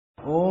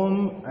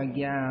Om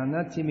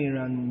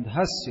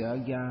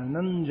Ajnanatimirandhasya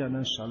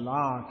Jnananjana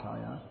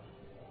Shalakaya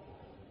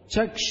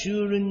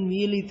Chakshurun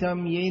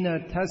Militam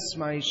Yena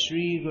Tasmai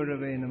Shri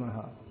Gurave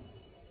Namaha.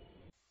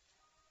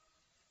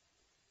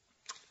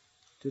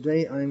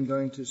 Today I am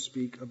going to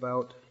speak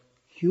about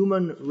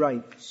human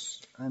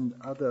rights and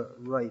other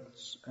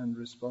rights and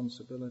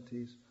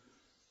responsibilities.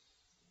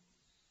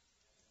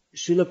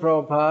 Srila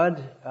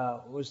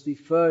Prabhupada was the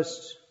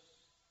first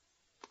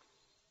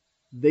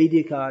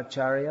Vedika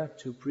Acharya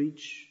to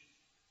preach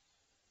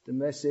the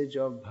message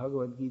of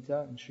Bhagavad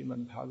Gita and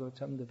Srimad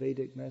Bhagavatam, the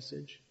Vedic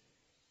message,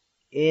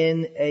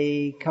 in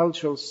a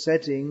cultural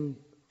setting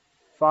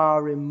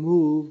far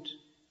removed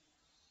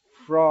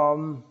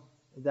from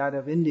that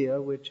of India,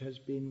 which has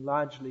been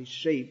largely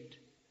shaped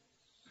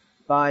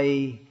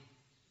by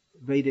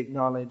Vedic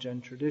knowledge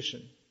and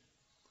tradition.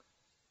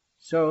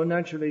 So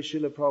naturally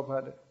Srila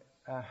Prabhupada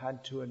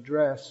had to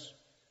address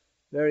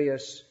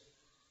various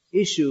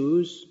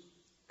issues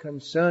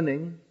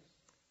concerning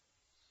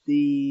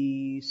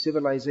the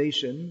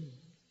civilization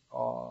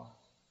or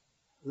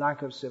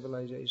lack of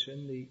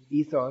civilization, the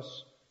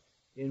ethos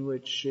in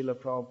which Srila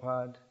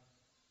Prabhupada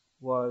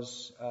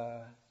was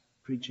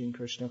preaching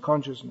Krishna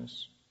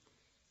consciousness.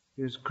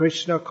 Because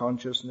Krishna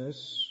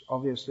consciousness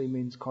obviously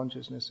means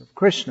consciousness of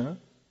Krishna.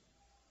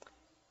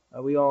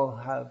 We all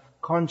have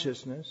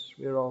consciousness,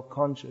 we are all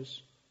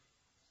conscious,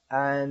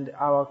 and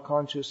our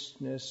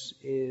consciousness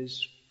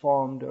is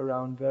formed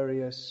around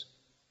various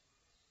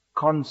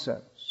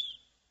concepts,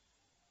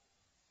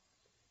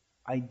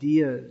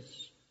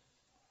 ideas,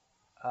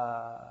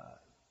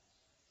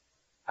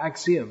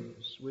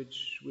 axioms,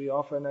 which we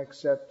often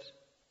accept,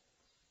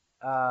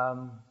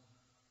 as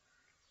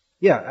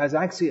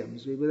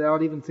axioms,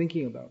 without even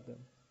thinking about them.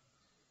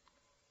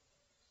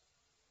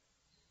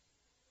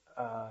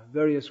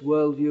 Various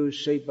worldviews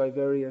shaped by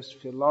various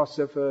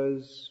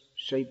philosophers,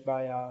 shaped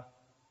by our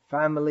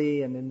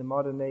family, and in the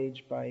modern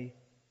age by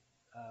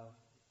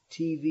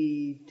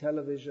TV,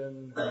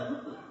 television,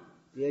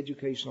 the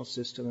educational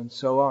system, and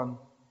so on.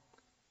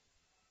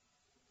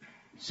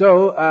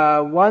 So,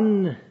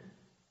 one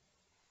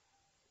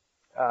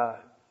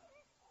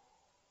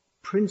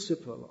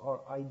principle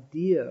or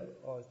idea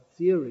or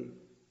theory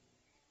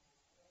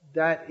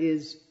that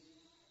is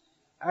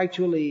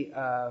actually,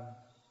 I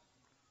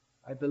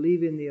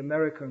believe in the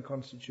American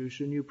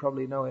Constitution, you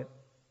probably know it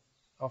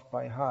off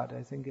by heart.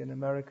 I think in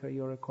America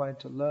you're required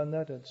to learn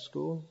that at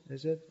school,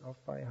 is it? Off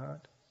by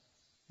heart?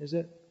 Is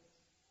it?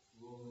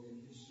 Well, in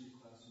history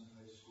class in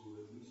high school,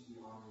 at least the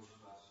honors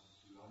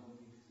classes do. I don't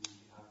think the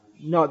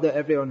average... Not that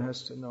everyone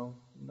has to know,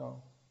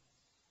 no.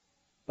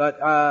 But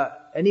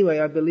anyway,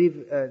 I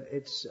believe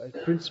it's a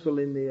principle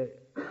in the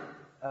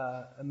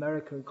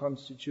American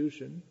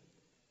Constitution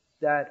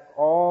that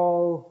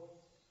all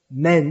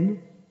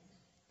men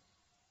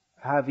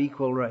have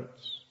equal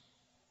rights.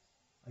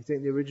 I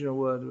think the original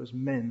word was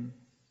men,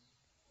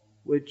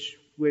 which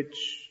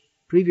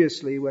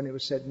previously, when it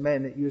was said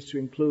men, it used to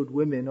include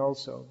women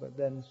also, but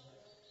then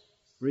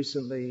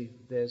recently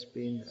there's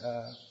been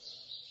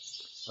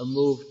a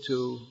move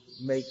to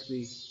make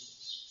the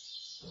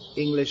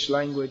English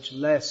language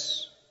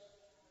less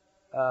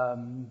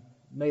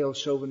male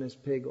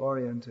chauvinist pig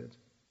oriented.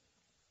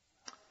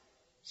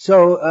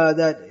 So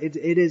that it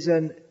is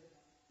an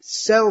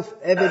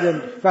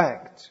self-evident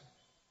fact,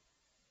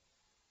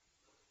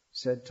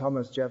 said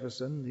Thomas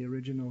Jefferson, the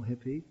original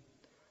hippie,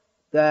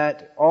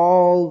 that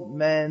all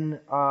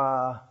men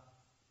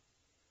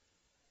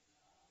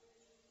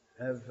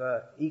have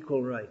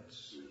equal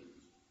rights,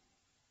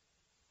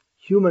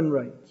 human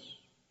rights,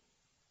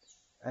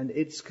 and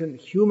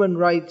human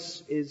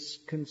rights is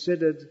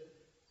considered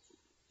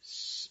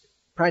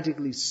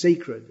practically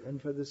sacred. And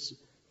for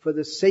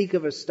the sake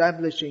of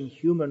establishing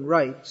human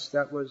rights,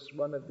 that was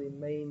one of the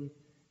main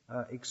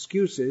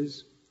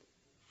excuses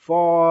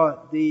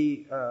for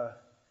the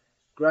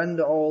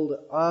grand old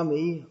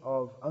army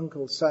of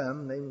Uncle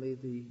Sam, namely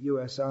the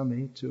US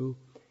Army, to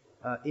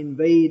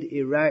invade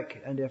Iraq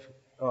and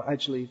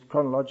actually,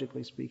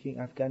 chronologically speaking,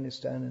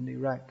 Afghanistan and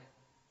Iraq.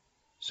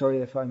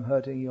 Sorry if I'm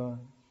hurting your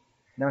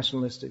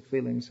nationalistic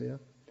feelings here.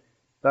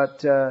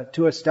 But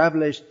to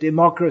establish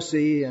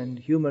democracy and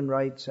human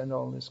rights and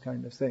all this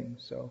kind of thing.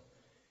 So,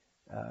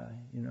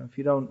 if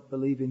you don't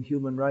believe in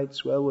human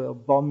rights, well, we'll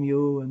bomb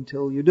you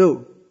until you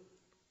do.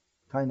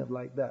 Kind of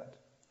like that.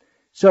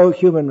 So,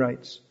 human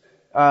rights.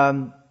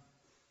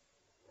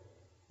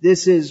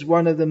 This is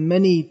one of the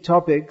many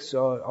topics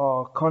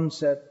or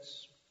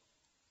concepts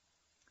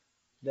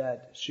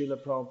that Srila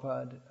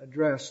Prabhupada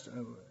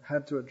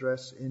had to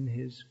address in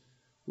his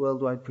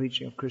worldwide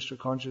preaching of Krishna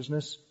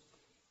consciousness.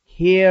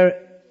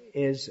 Here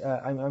is,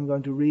 I'm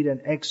going to read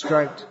an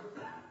extract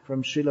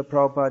from Srila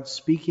Prabhupada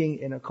speaking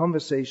in a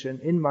conversation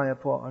in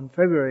Mayapur on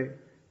February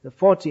the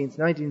 14th,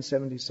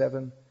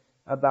 1977,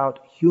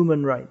 about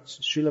human rights.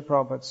 Srila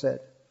Prabhupada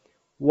said,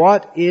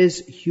 "What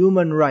is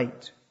human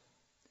right?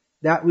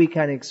 That we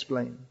can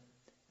explain.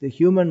 The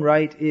human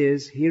right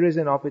is, here is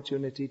an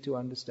opportunity to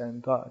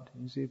understand God."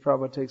 You see,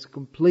 Prabhupada takes a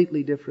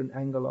completely different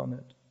angle on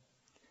it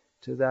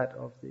to that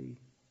of the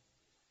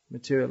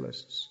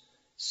materialists.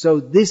 So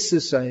this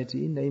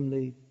society,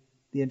 namely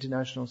the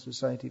International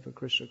Society for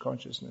Krishna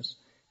Consciousness,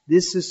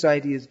 this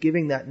society is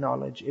giving that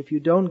knowledge. If you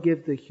don't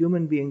give the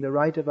human being the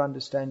right of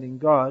understanding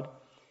God,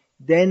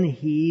 then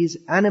he's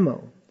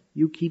animal.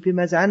 You keep him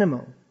as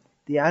animal.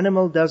 The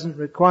animal doesn't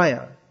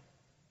require,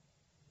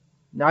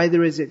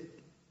 neither is it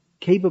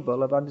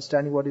capable of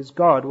understanding what is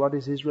God, what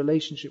is his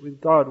relationship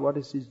with God, what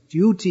is his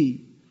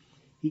duty.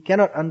 He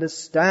cannot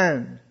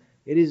understand.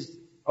 It is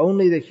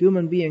only the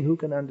human being who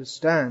can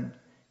understand.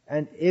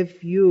 And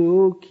if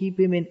you keep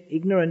him in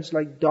ignorance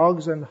like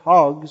dogs and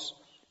hogs,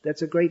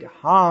 that's a great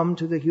harm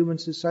to the human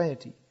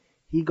society.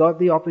 He got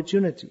the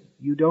opportunity.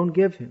 You don't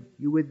give him.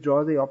 You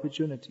withdraw the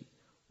opportunity.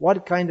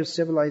 What kind of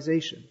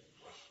civilization?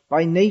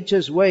 By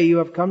nature's way, you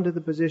have come to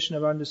the position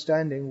of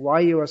understanding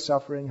why you are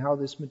suffering, how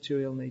this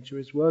material nature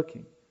is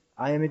working.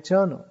 I am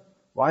eternal.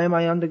 Why am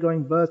I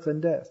undergoing birth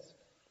and death?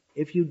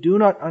 If you do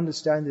not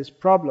understand this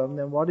problem,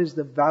 then what is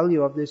the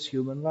value of this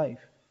human life?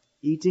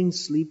 Eating,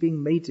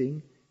 sleeping,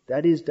 mating,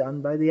 that is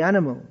done by the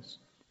animals.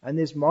 And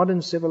this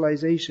modern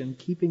civilization,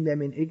 keeping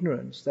them in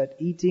ignorance, that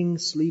eating,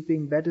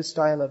 sleeping, better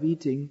style of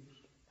eating,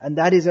 and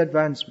that is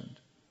advancement.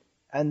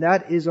 And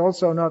that is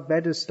also not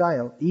better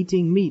style.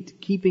 Eating meat,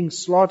 keeping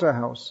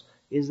slaughterhouse,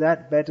 is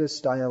that better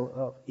style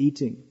of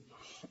eating?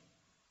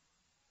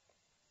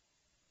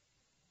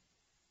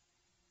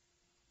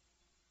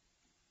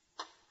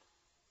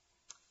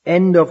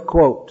 End of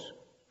quote.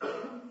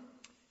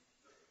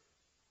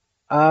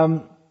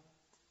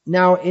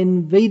 Now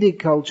in Vedic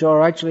culture,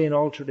 or actually in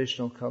all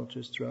traditional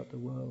cultures throughout the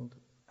world,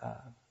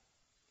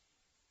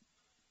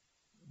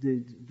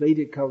 the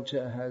Vedic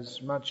culture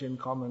has much in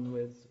common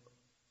with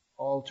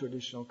all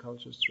traditional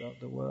cultures throughout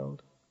the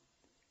world.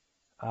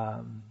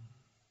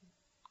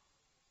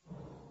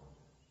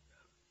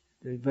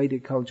 The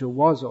Vedic culture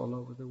was all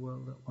over the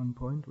world at one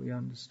point, we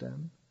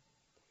understand.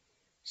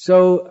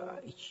 So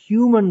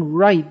human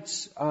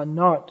rights are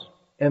not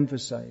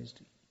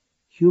emphasized.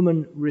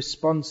 Human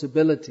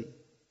responsibility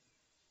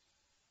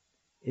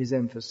is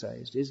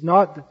emphasized. It's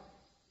not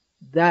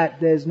that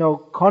there's no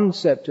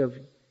concept of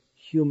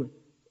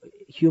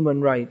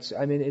human rights.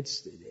 I mean,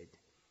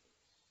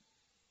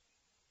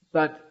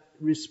 but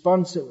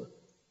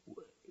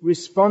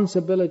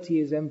responsibility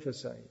is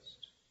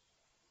emphasized.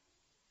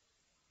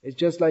 It's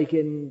just like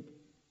in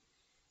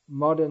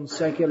modern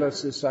secular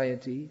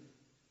society,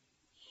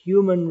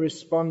 human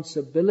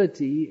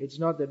responsibility, it's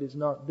not that it's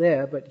not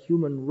there, but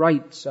human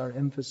rights are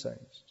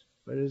emphasized.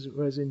 Whereas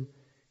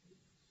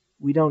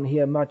we don't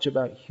hear much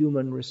about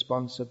human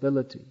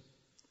responsibility.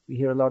 We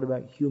hear a lot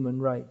about human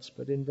rights,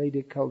 but in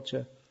Vedic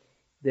culture,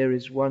 there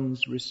is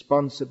one's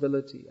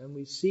responsibility. And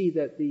we see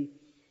that the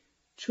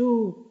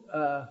two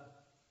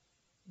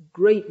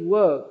great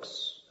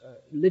works,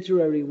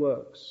 literary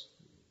works,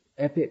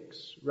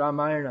 epics,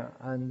 Ramayana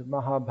and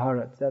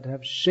Mahabharata, that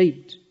have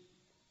shaped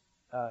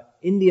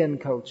Indian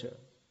culture.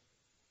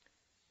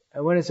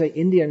 And when I say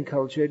Indian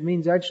culture, it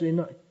means actually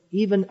not,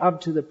 even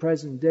up to the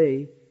present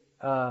day,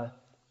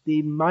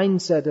 the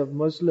mindset of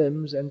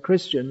Muslims and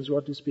Christians,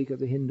 what to speak of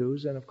the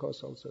Hindus, and of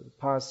course also the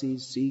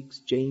Parsis, Sikhs,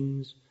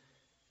 Jains,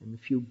 and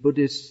a few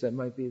Buddhists that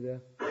might be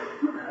there.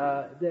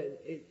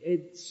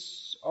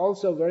 It's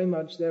also very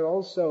much, they're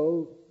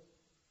also,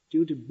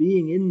 due to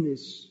being in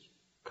this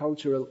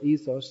cultural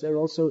ethos, they're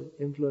also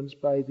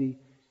influenced by the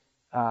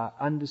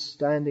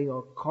understanding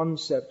or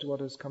concept, what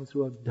has come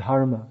through of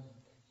dharma,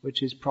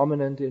 which is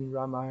prominent in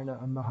Ramayana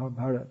and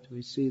Mahabharata.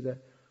 We see that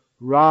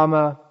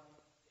Rama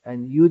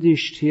and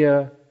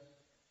Yudhishthira,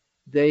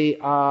 they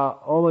are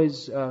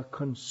always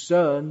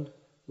concerned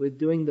with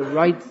doing the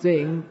right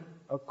thing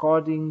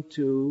according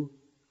to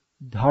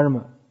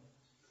dharma.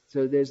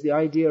 So there's the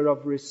idea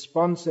of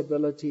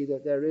responsibility,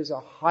 that there is a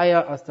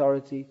higher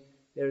authority,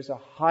 there is a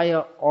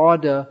higher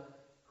order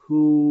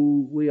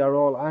who we are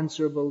all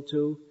answerable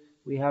to.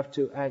 We have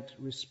to act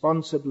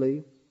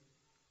responsibly.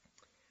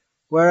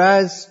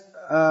 Whereas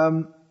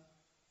in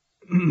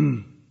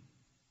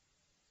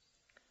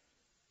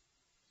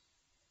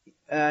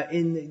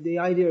the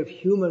idea of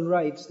human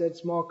rights,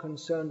 that's more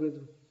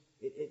concerned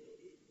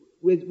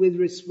with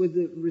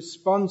the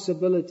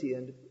responsibility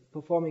and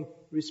performing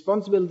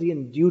responsibility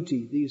and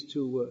duty. These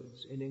two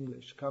words in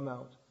English come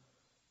out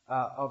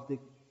of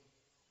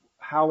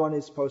how one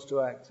is supposed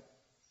to act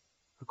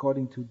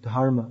according to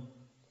dharma.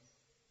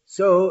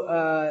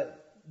 So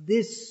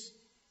this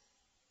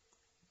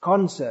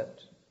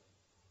concept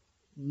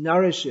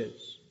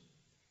nourishes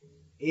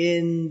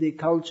in the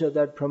culture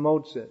that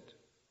promotes it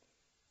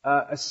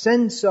a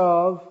sense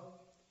of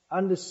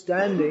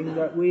understanding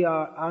that we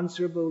are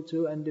answerable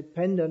to and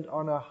dependent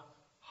on a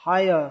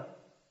higher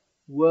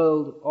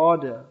world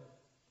order,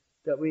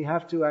 that we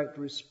have to act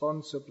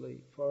responsibly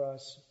for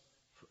us,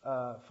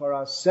 for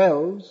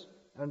ourselves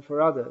and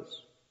for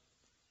others,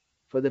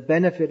 for the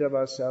benefit of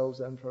ourselves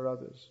and for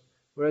others.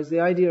 Whereas the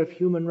idea of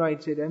human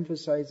rights, it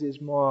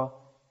emphasizes more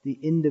the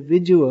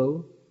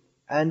individual,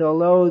 and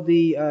although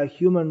the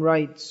human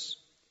rights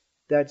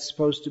that's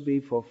supposed to be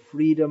for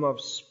freedom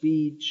of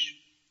speech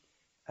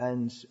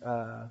and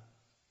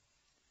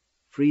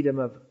freedom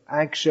of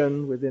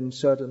action within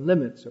certain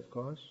limits, of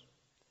course,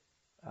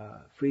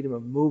 freedom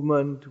of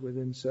movement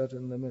within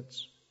certain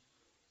limits.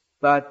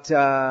 But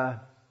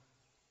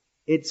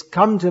it's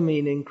come to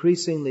mean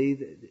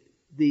increasingly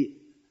the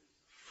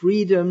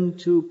freedom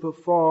to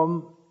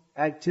perform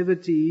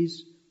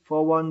activities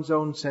for one's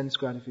own sense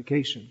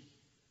gratification.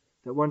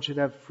 That one should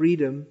have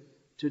freedom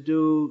to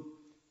do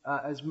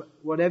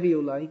whatever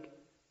you like,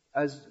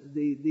 as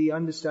the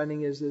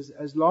understanding is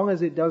as long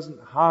as it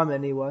doesn't harm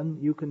anyone,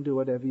 you can do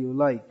whatever you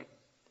like.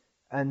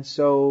 And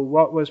so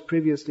what was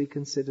previously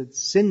considered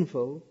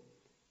sinful,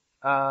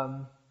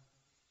 to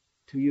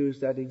use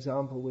that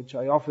example which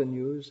I often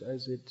use,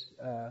 as it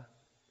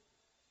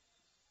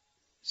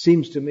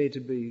seems to me to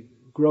be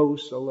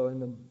gross, although in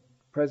the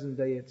present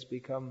day it's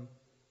become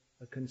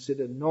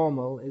considered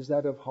normal, is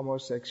that of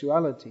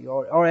homosexuality,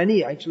 or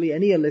any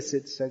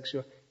illicit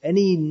sexual,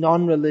 any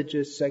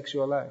non-religious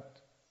sexual act.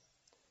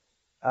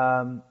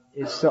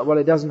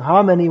 It doesn't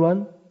harm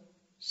anyone,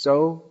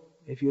 so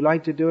if you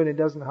like to do it, it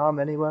doesn't harm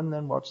anyone,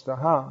 then what's the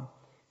harm?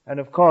 And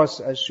of course,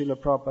 as Srila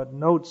Prabhupada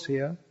notes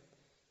here,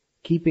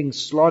 keeping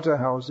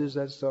slaughterhouses,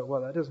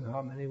 that doesn't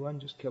harm anyone,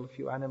 just kill a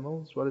few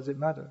animals, what does it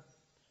matter?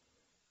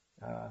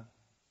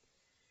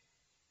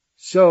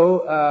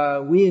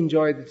 So we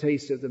enjoy the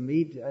taste of the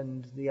meat,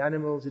 and the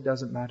animals, it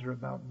doesn't matter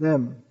about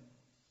them.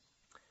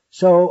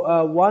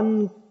 So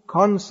one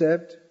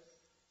concept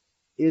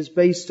is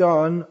based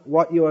on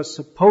what you are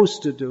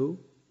supposed to do,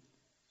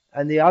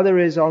 and the other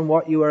is on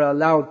what you are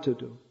allowed to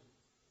do,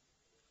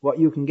 what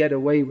you can get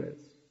away with.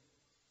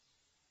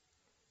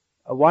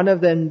 One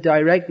of them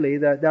directly,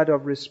 that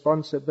of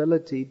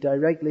responsibility,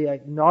 directly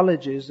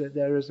acknowledges that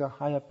there is a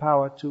higher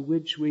power to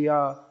which we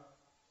are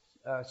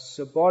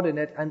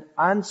subordinate and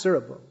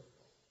answerable.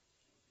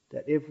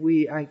 That if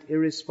we act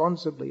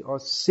irresponsibly or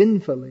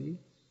sinfully,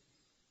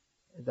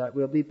 that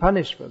we'll be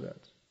punished for that.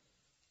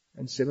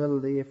 And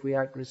similarly, if we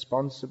act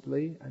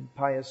responsibly and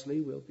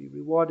piously, we'll be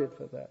rewarded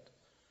for that.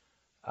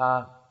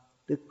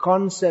 The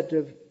concept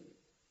of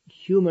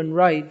human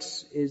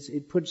rights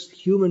it puts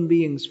human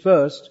beings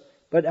first,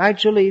 but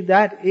actually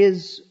that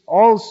is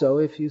also,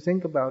 if you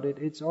think about it,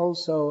 it's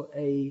also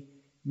a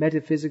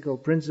metaphysical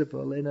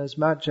principle, in as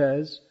much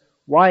as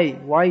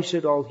why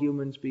should all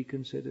humans be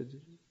considered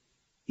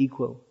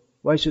equal?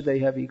 Why should they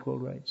have equal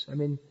rights? I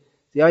mean,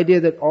 the idea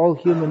that all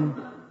humans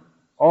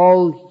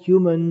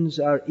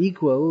are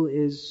equal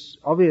is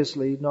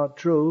obviously not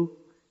true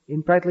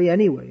in practically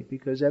any way,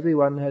 because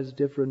everyone has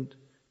different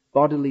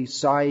bodily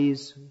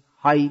size,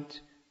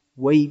 height,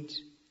 weight,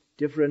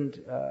 different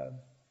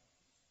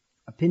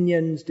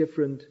opinions,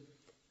 different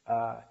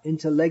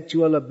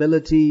intellectual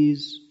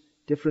abilities,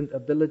 different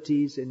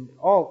abilities in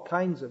all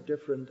kinds of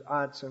different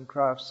arts and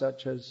crafts,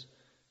 such as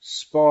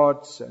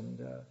sports,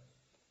 and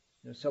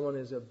someone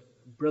is a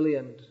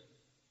brilliant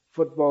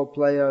football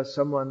player,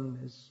 someone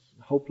is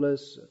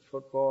hopeless at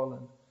football,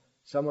 and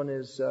someone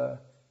is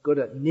good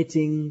at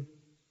knitting,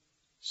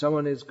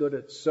 someone is good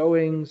at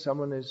sewing,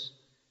 someone is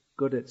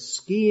good at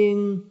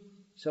skiing,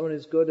 someone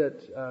is good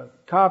at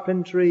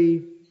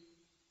carpentry.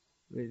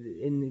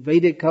 In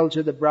Vedic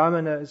culture, the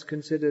Brahmana is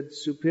considered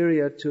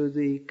superior to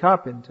the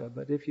carpenter,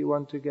 but if you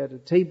want to get a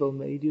table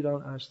made, you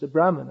don't ask the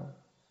Brahmana.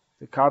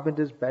 The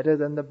carpenter is better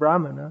than the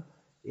Brahmana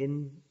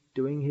in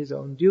doing his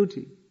own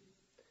duty.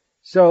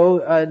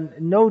 So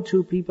no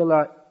two people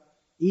are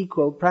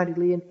equal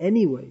practically in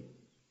any way.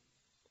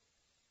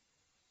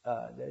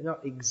 They're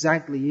not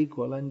exactly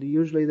equal, and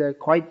usually they're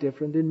quite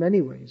different in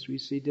many ways. We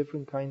see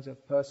different kinds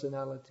of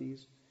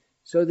personalities.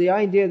 So the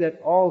idea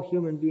that all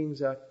human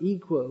beings are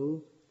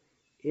equal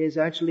is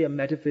actually a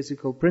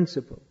metaphysical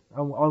principle.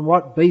 On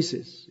what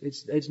basis?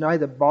 It's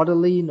neither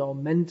bodily nor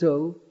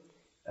mental.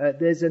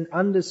 There's an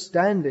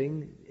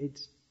understanding,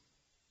 it's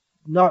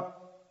not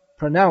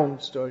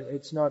pronounced or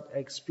it's not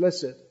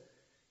explicit,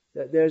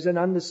 that there's an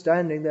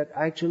understanding that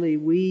actually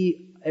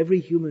every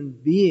human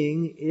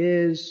being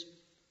is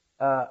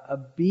a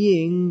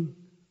being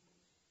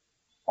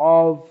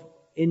of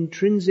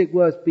intrinsic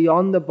worth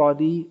beyond the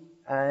body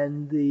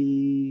and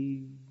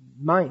the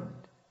mind.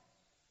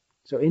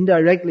 So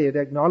indirectly it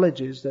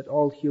acknowledges that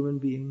all human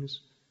beings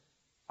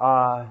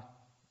are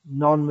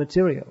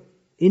non-material.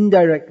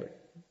 Indirectly.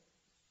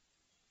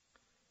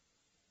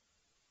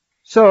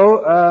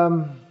 So,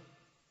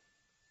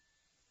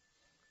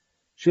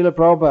 Srila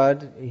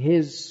Prabhupada,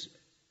 his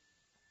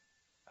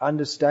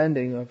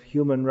understanding of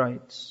human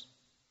rights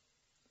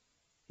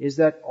is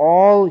that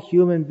all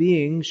human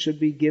beings should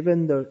be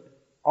given the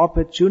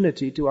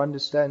opportunity to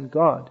understand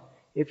God.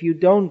 If you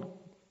don't,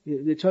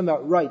 they're talking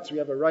about rights. We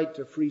have a right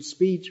to free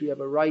speech. We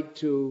have a right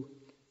to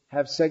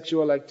have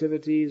sexual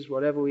activities,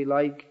 whatever we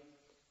like.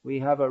 We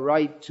have a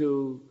right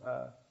to,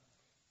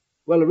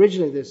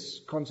 originally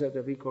this concept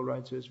of equal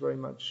rights was very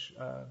much,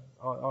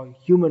 or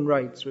human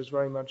rights was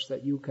very much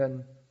that you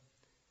can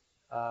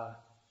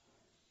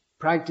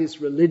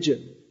practice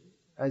religion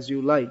as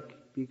you like,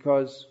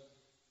 because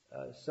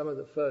some of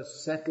the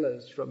first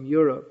settlers from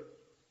Europe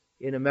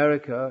in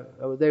America,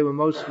 they were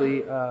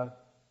mostly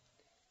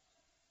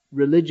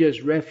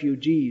religious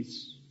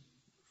refugees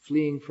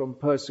fleeing from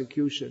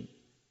persecution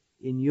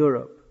in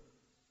Europe,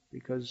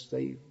 because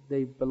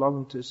they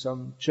belonged to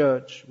some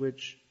church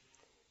which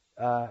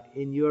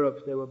in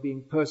Europe they were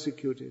being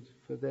persecuted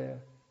for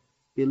their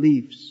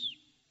beliefs.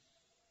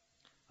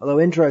 Although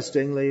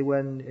interestingly,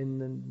 when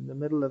in the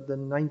middle of the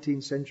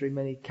 19th century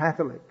many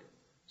Catholic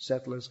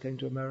settlers came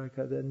to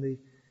America, then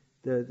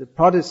the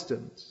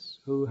Protestants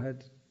who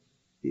had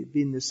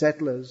been the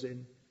settlers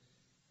in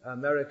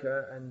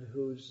America and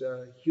whose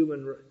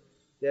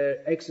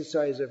their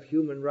exercise of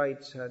human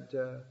rights had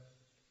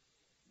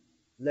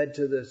led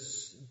to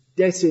this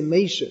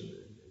decimation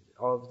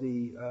of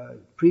the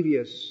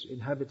previous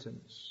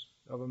inhabitants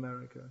of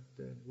America,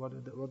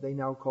 what they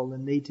now call the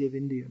native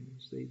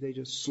Indians. They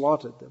just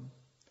slaughtered them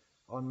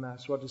en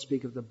masse. What to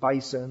speak of the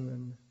bison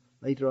and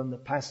later on the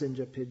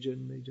passenger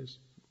pigeon. They just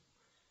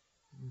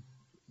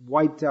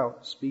wiped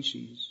out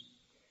species.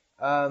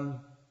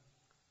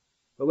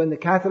 But when the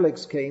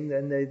Catholics came,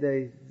 then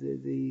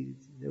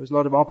there was a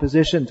lot of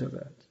opposition to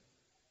that.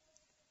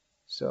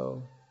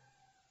 So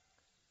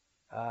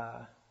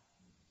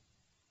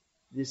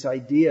this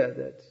idea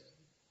that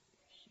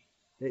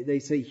they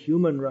say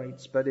human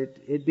rights, but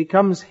it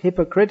becomes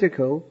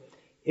hypocritical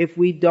if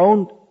we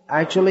don't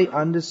actually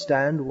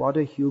understand what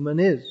a human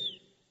is.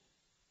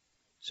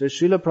 So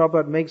Srila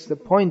Prabhupada makes the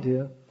point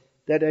here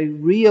that a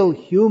real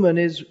human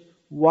is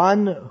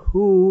one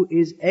who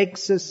is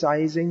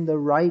exercising the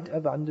right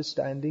of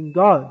understanding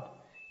God.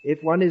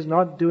 If one is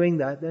not doing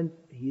that, then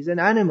he's an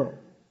animal.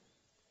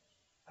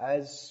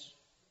 As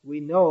we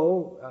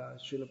know,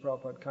 Srila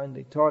Prabhupada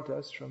kindly taught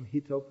us from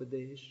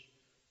Hitopadesh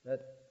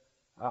that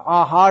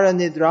ahara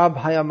nidra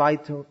bhaya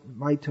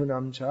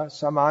maitunam cha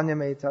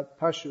samanyametat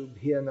pashu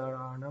bhya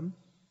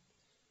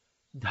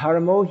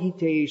dharmo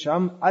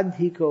hitesham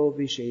adhiko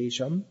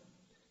vishesham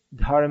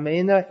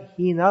dharmena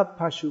hina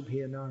pashu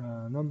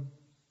bhya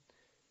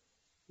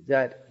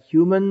that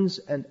humans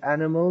and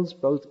animals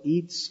both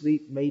eat,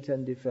 sleep, mate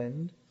and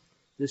defend.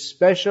 The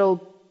special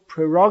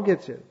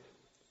prerogative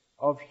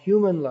of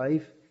human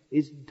life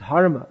is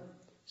dharma.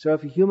 So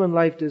if a human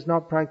life does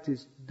not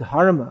practice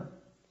dharma,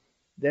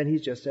 then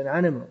he's just an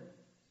animal.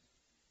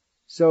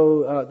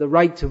 So the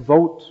right to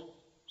vote,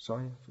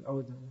 I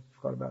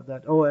forgot about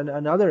that. Oh, and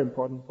another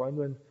important point,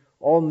 when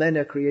all men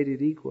are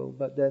created equal,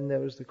 but then there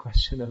was the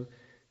question of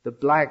the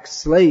black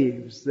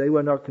slaves. They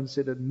were not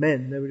considered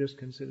men, they were just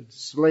considered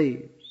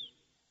slaves.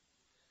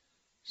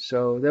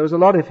 So there was a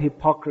lot of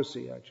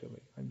hypocrisy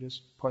actually. I'm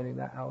just pointing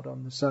that out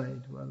on the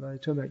side. When I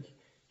talk about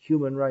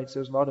human rights,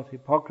 there's a lot of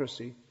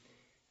hypocrisy.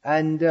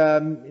 And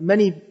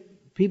many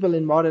people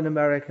in modern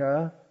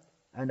America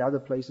and other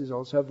places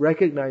also have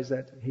recognized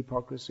that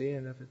hypocrisy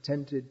and have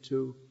attempted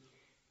to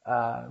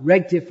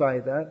rectify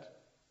that.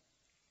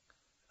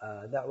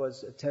 That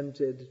was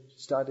attempted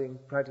starting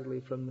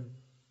practically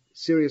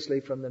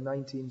seriously from the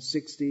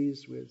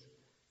 1960s with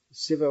the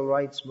civil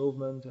rights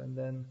movement, and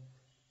then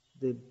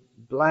the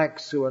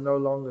blacks who are no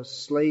longer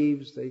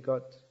slaves, they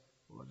got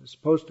what is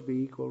supposed to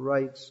be equal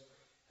rights.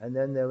 And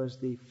then there was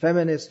the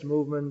feminist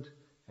movement,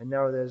 and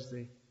now there's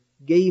the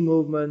gay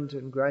movement,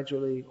 and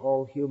gradually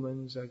all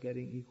humans are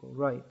getting equal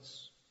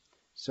rights.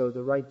 So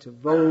the right to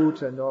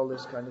vote and all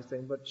this kind of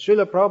thing. But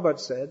Srila Prabhupada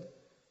said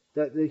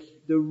that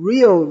the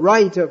real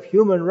right of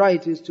human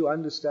right is to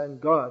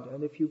understand God.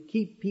 And if you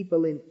keep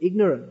people in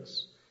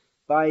ignorance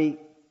by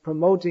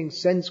promoting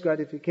sense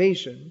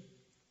gratification,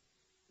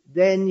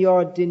 then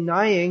you're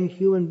denying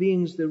human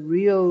beings the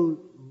real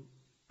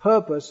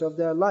purpose of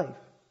their life.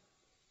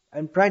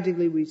 And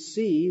practically we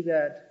see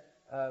that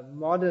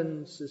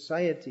modern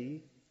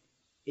society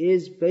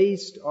is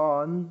based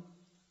on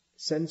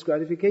sense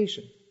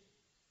gratification.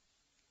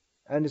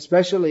 And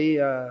especially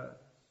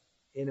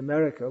in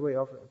America, we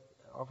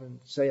often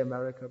say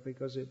America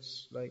because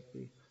it's like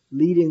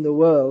leading the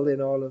world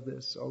in all of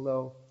this,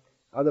 although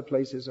other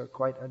places are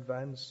quite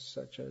advanced,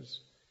 such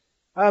as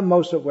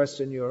most of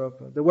Western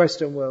Europe, the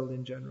Western world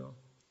in general,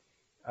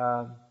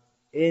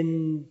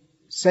 in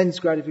sense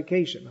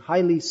gratification,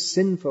 highly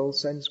sinful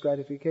sense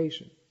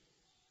gratification.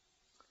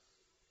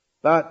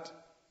 But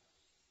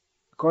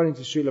according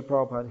to Srila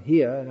Prabhupada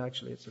here, and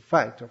actually it's a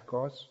fact of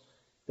course,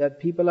 that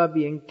people are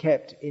being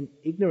kept in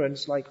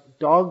ignorance like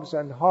dogs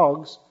and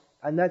hogs,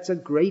 and that's a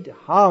great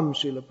harm,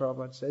 Srila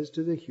Prabhupada says,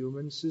 to the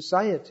human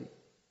society.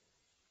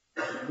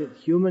 The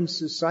human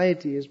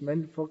society is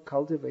meant for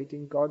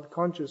cultivating God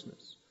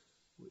consciousness.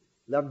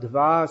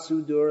 Labdva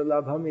sudur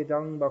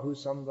labhamidang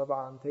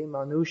bahusambhavante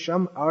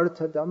manusham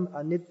arthadam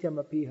anityam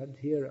api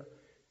hadhira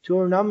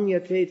turnam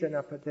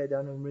yatetana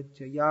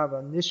patedanumritya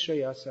yava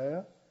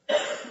nishrayasaya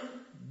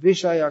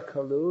vishaya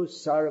kalu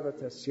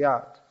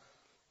sarvatasyat.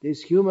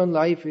 This human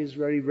life is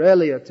very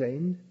rarely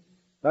attained,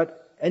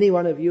 but any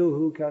one of you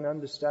who can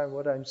understand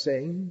what I'm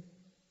saying,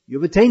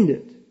 you've attained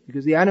it,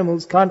 because the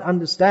animals can't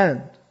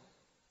understand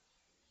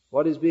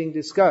what is being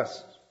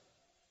discussed.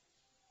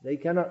 They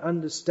cannot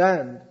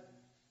understand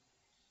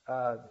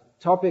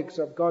topics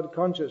of God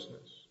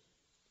consciousness.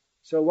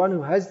 So one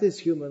who has this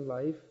human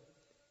life,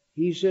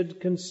 he should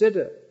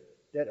consider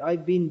that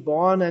I've been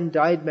born and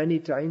died many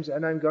times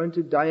and I'm going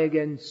to die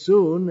again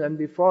soon, and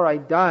before I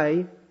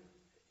die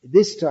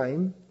this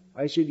time,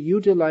 I should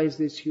utilize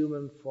this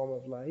human form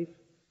of life,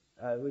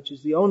 which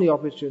is the only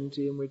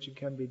opportunity in which it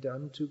can be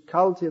done, to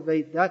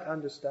cultivate that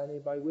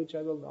understanding by which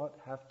I will not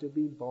have to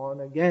be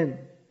born again.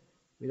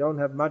 We don't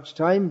have much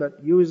time,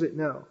 but use it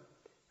now.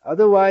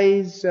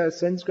 Otherwise,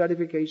 sense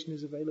gratification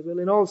is available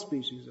in all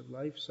species of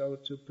life, so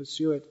to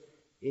pursue it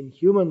in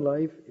human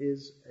life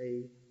is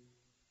a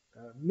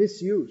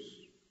misuse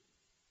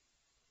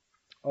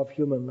of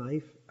human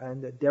life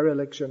and a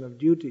dereliction of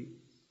duty.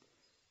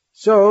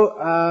 So,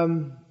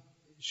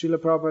 Srila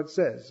Prabhupada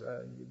says,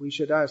 we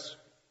should ask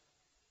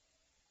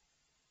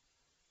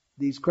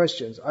these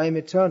questions. I am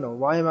eternal.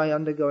 Why am I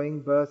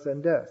undergoing birth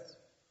and death?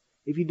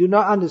 If you do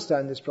not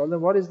understand this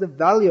problem, what is the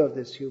value of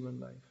this human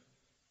life?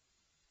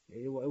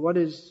 What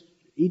is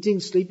eating,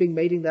 sleeping,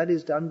 mating? That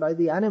is done by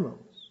the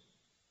animals.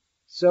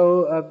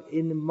 So,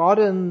 in the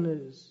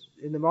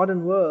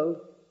modern world,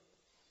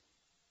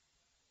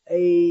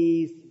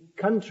 a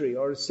country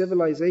or a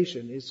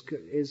civilization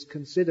is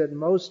considered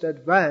most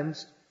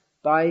advanced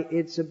by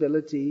its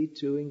ability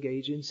to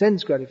engage in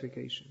sense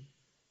gratification,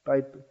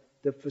 by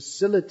the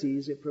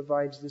facilities it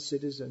provides the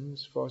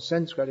citizens for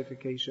sense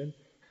gratification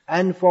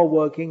and for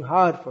working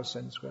hard for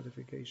sense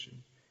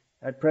gratification.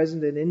 At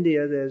present in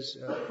India,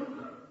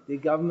 the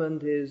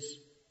government is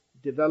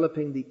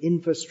developing the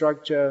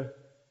infrastructure.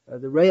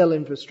 The rail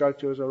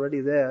infrastructure was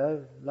already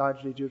there,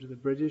 largely due to the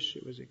British.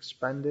 It was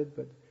expanded,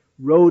 but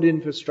road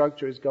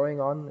infrastructure is going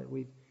on.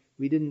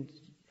 We didn't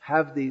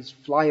have these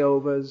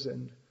flyovers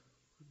and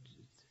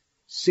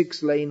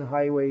 6-lane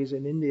highways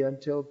in India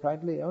until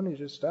practically only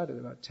just started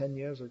about 10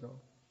 years ago.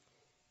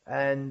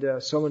 And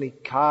so many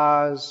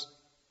cars.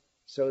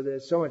 So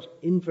there's so much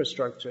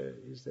infrastructure.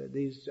 Is there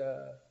these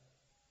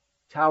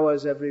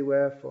towers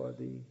everywhere for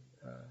the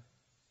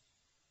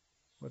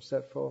what's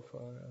that for?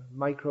 For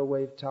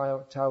microwave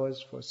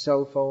towers for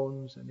cell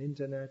phones and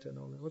internet and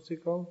all that. What's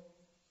it called?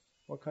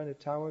 What kind of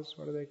towers?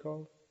 What are they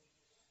called?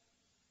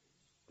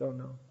 Don't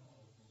know.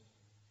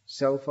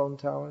 Cell phone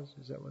towers?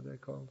 Is that what they're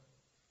called?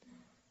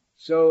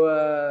 So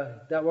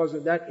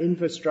that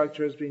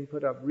infrastructure has been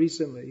put up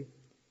recently,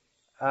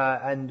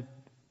 and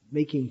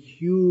making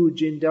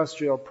huge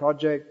industrial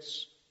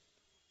projects.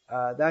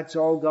 That's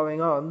all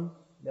going on.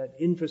 That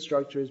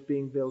infrastructure is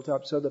being built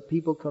up so that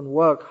people can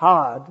work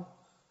hard,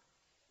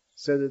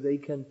 so that they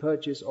can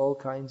purchase all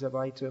kinds of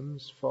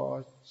items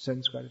for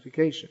sense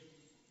gratification.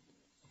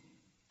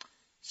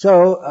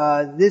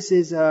 So this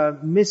is a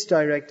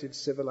misdirected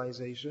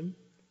civilization,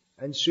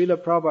 and Srila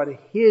Prabhupada,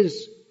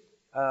 his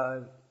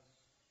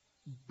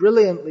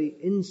brilliantly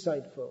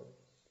insightful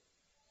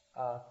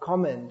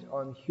comment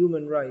on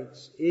human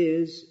rights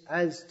is,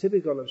 as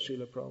typical of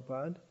Srila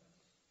Prabhupada,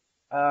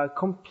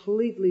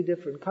 completely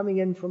different, coming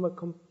in from a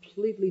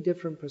completely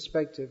different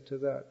perspective to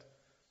that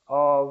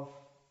of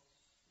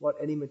what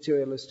any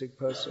materialistic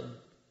person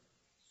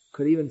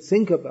could even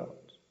think about,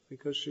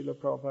 because Srila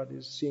Prabhupada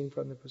is seeing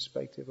from the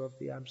perspective of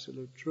the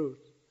absolute truth,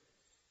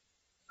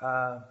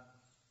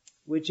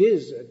 which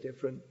is a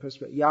different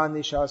perspective. Ya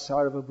nisha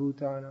sarva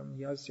bhutanam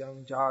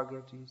yasyam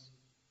jagratis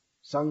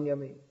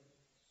sangyami.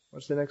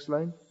 What's the next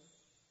line?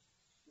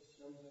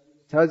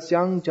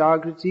 Tasyam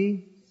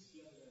jagrati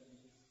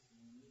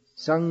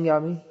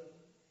sangyami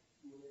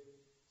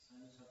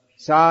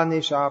sa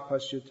nisha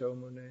pashuto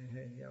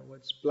munehe. Yeah,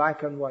 what's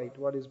black and white?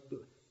 What is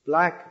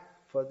black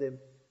for the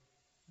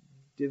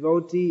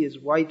devotee is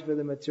white for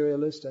the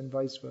materialist, and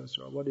vice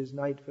versa. What is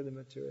night for the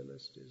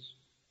materialist is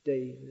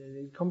day.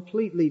 A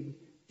completely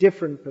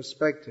different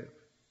perspective,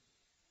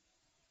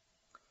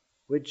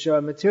 which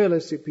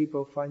materialistic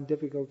people find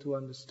difficult to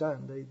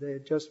understand. They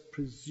just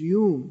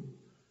presume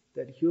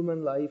that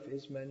human life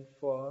is meant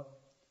for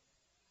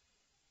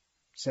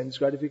sense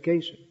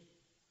gratification.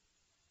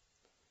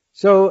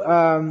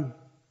 So,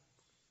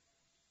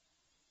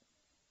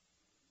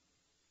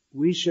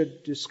 we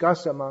should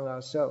discuss among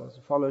ourselves,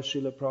 follow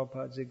Srila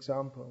Prabhupada's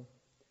example,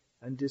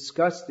 and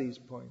discuss these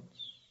points.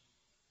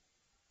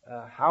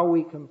 How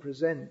we can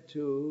present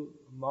to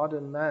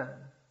modern man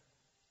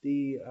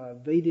the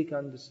Vedic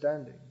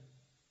understanding.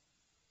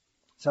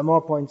 Some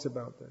more points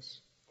about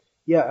this.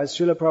 Yeah, as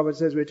Srila Prabhupada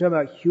says, we're talking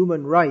about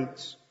human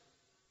rights.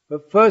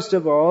 But first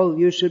of all,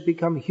 you should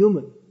become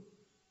human.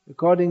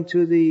 According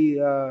to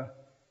the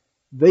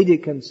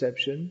Vedic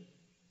conception,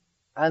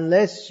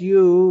 unless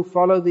you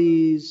follow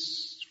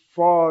these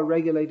 4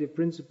 regulated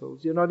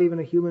principles, you're not even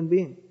a human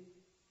being.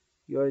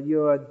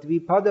 You're a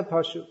dvipada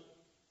pashu.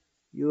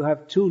 You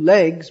have 2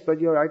 legs, but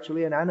you're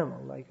actually an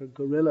animal, like a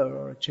gorilla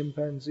or a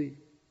chimpanzee.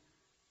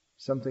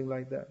 Something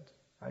like that.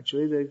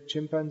 Actually, the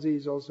chimpanzee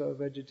is also a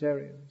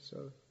vegetarian,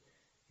 so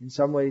in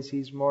some ways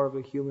he's more of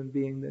a human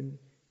being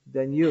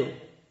than you.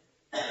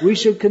 We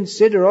should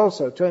consider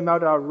also, talking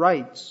about our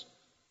rights,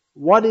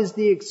 what is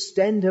the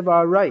extent of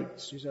our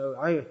rights? You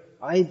say,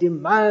 I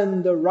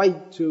demand the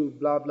right to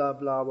blah, blah,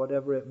 blah,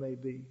 whatever it may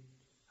be.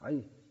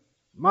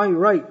 My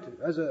right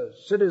as a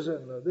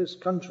citizen of this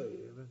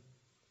country.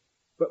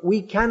 But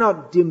we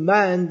cannot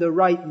demand the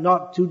right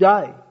not to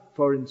die.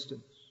 for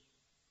instance.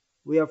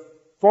 We are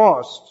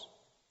forced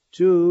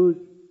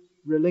to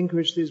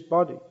relinquish this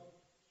body.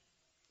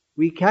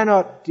 We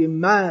cannot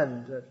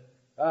demand that,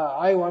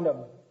 I want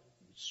a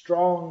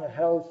strong,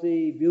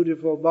 healthy,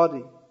 beautiful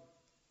body.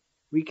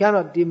 We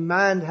cannot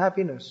demand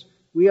happiness.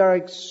 We are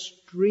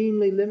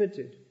extremely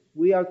limited.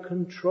 We are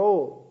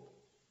controlled.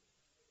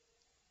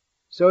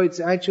 So it's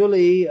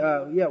actually,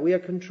 we are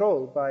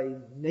controlled by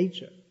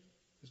nature.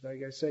 Just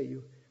like I say,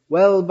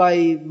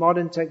 by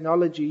modern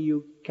technology,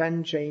 you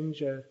can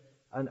change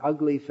an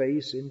ugly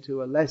face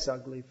into a less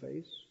ugly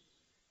face.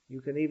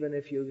 You can, even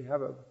if you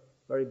have a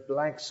very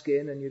black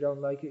skin and you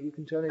don't like it, you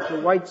can turn it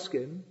to white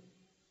skin,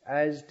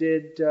 as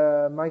did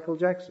Michael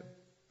Jackson.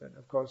 But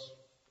of course,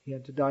 he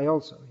had to die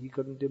also. He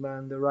couldn't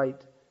demand the right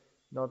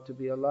not to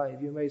be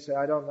alive. You may say,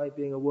 I don't like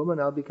being a woman,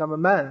 I'll become a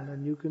man.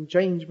 And you can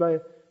change by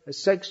a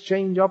sex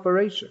change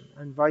operation,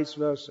 and vice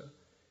versa.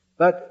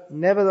 But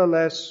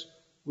nevertheless,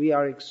 we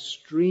are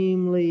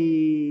extremely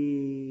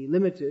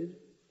limited.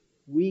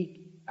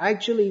 We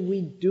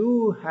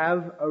do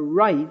have a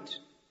right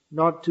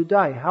not to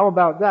die. How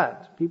about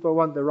that? People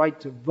want the right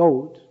to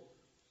vote,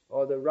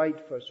 or the right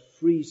for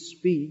free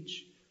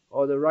speech,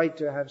 or the right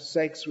to have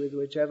sex with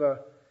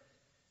whichever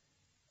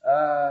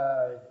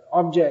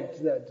object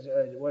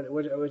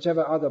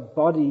whichever other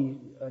body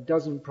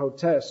doesn't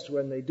protest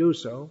when they do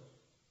so.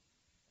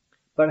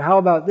 But how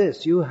about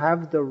this? You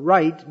have the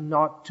right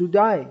not to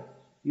die.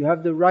 You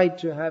have the right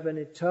to have an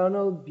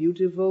eternal,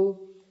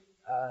 beautiful,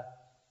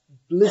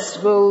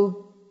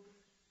 blissful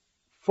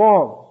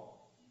form.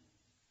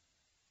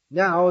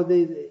 Now,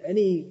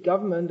 any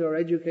government or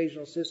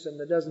educational system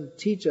that doesn't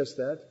teach us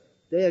that,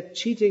 they are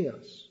cheating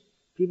us.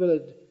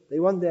 They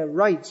want their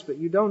rights, but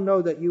you don't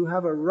know that you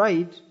have a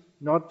right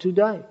not to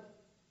die.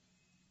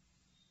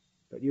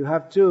 But you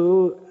have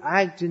to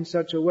act in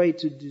such a way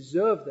to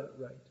deserve that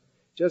right.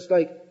 Just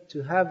like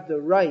to have the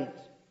right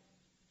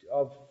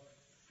of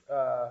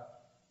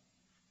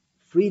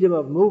freedom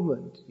of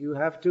movement, you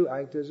have to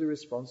act as a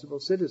responsible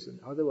citizen.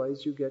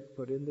 Otherwise you get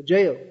put in the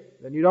jail.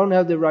 Then you don't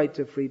have the right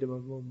to freedom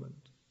of movement.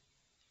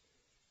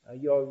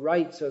 Your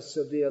rights are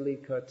severely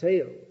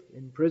curtailed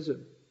in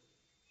prison.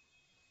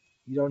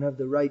 You don't have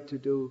the right to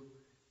do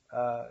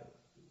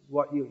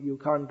you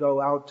can't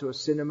go out to a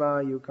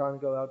cinema, you can't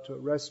go out to a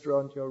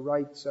restaurant. Your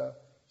rights are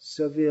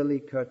severely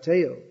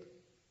curtailed.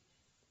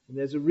 And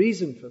there's a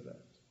reason for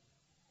that.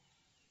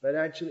 But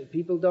actually,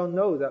 people don't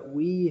know that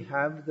we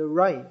have the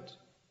right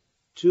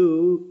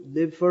to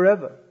live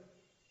forever.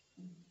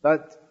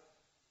 But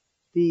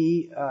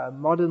the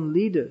modern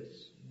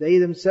leaders, they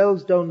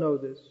themselves don't know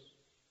this.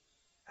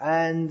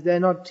 And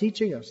they're not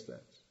teaching us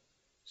that.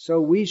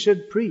 So we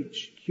should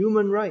preach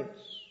human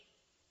rights.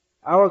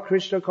 Our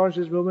Krishna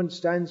conscious movement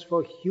stands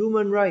for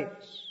human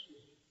rights.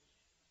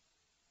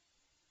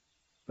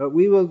 But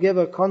we will give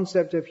a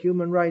concept of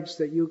human rights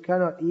that you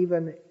cannot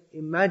even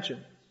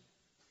imagine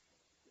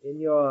in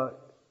your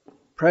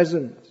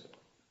present,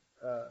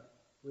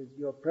 with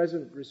your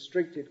present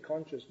restricted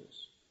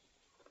consciousness.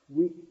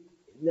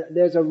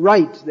 There's a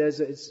right,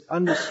 it's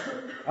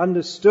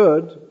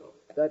understood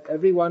that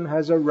everyone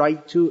has a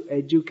right to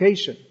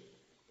education.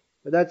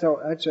 But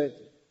actually,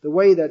 the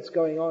way that's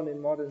going on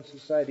in modern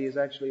society is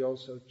actually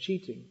also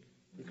cheating,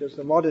 because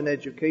the modern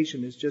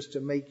education is just to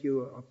make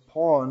you a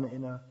pawn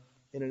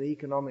in an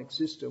economic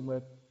system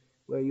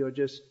where you're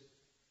just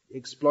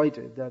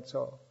exploited, that's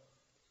all.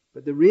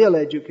 But the real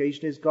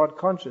education is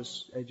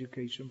God-conscious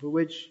education, for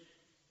which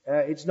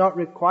it's not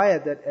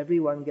required that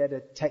everyone get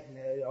a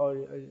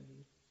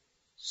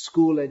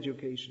school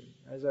education.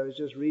 As I was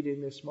just reading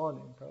this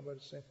morning,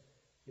 Prabhupada said,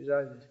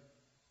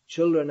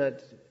 children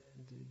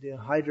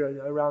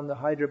around the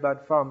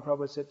Hyderabad farm,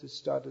 Prabhupada said to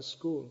start a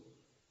school.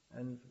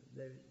 And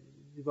the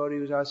devotee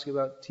was asking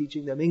about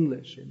teaching them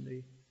English in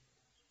the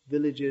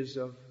villages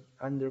of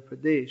Andhra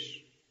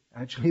Pradesh.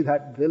 Actually,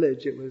 that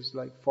village, it was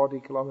like 40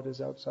 kilometers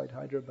outside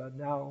Hyderabad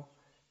now.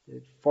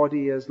 40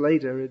 years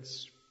later,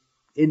 it's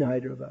in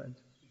Hyderabad.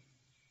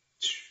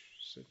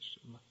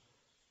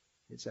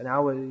 It's an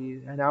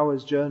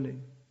hour's journey.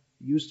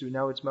 It used to be,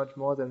 now it's much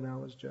more than an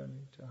hour's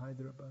journey to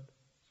Hyderabad.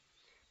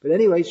 But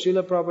anyway,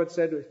 Srila Prabhupada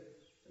said,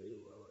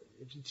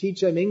 if you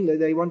teach them English,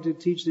 they want to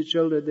teach the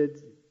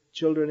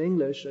children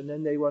English, and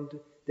then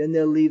then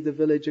they'll leave the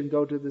village and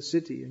go to the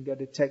city and get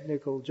a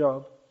technical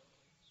job.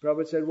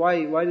 Prabhupada said,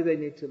 why do they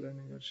need to learn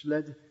English?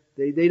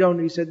 They don't,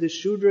 he said, the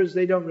Shudras,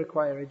 they don't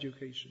require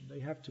education. They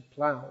have to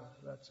plow,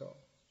 that's all.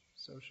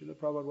 So Srila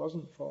Prabhupada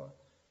wasn't for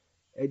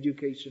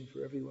education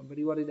for everyone, but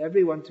he wanted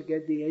everyone to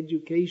get the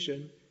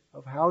education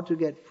of how to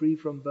get free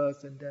from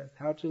birth and death,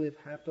 how to live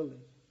happily,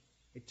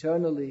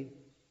 eternally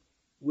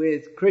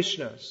with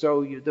Krishna.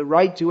 So the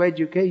right to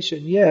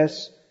education,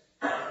 yes,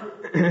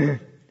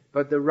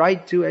 but the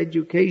right to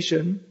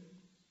education,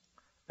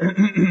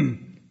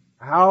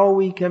 how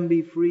we can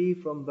be free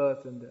from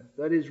birth and death,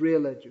 that is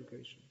real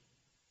education.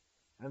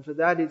 And for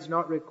that it's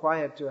not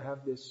required to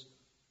have this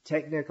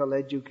technical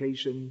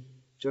education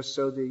just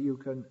so that you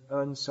can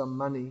earn some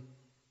money.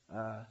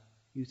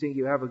 You think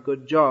you have a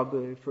good job.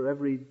 For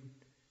every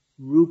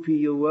rupee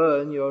you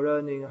earn, you're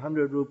earning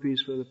 100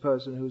 rupees for the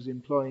person who's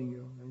employing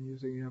you, and you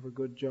think you have a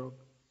good job.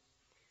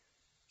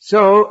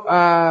 So,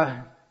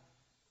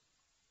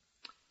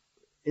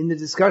 in the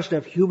discussion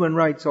of human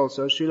rights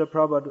also, Srila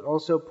Prabhupada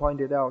also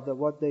pointed out that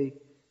what they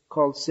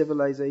call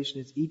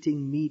civilization is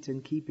eating meat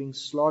and keeping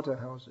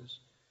slaughterhouses.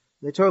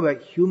 They talk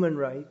about human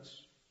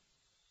rights.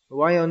 But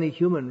why only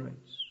human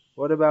rights?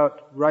 What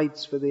about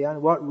rights for the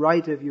animal? What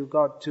right have you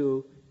got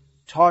to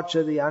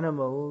torture the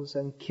animals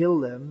and kill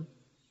them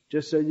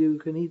just so you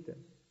can eat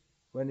them?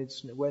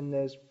 When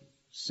there's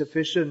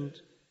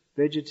sufficient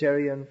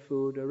vegetarian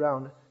food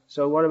around.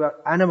 So what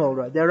about animal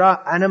rights? There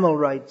are animal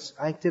rights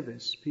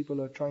activists.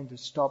 People are trying to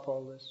stop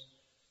all this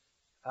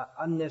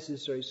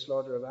unnecessary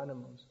slaughter of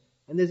animals.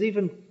 And there's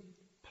even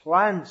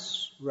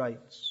plants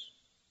rights.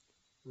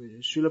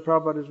 Srila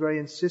Prabhupada is very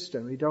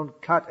insistent. We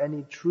don't cut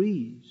any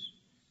trees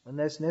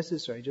unless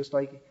necessary. Just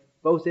like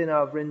both in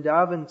our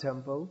Vrindavan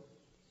temple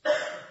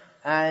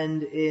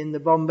and in the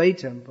Bombay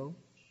temple,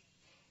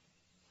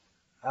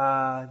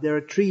 there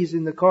are trees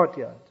in the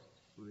courtyard.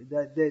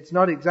 It's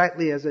not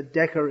exactly as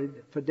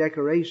for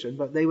decoration,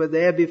 but they were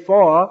there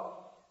before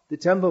the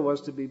temple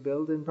was to be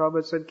built, and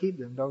Prabhupada said, keep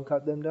them, don't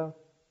cut them down.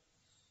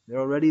 They're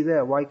already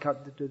there, why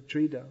cut the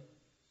tree down?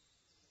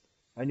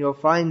 And you'll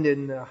find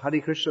in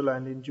Hare Krishna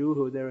land in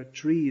Juhu, there are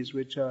trees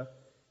which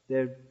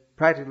they're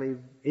practically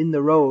in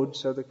the road,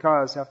 so the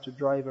cars have to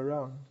drive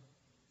around.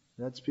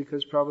 That's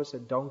because Prabhupada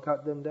said, don't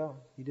cut them down.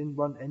 He didn't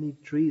want any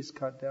trees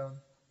cut down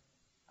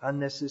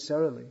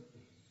unnecessarily.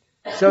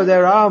 So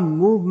there are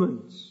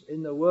movements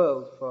in the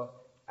world for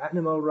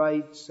animal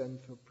rights and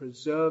for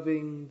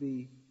preserving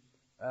the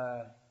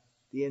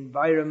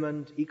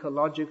environment,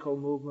 ecological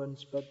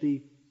movements, but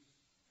the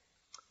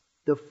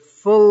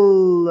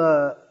full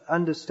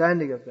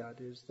understanding of that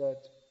is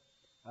that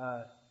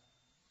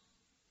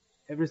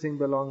everything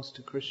belongs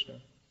to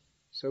Krishna.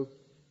 So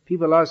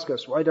people ask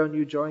us, why don't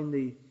you join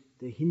the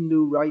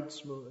Hindu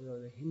rights movement, or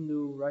the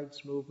Hindu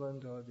rights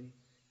movement, or the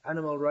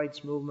animal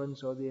rights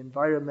movements, or the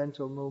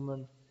environmental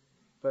movement?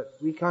 But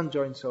we can't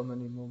join so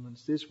many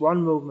movements. This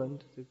one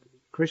movement, the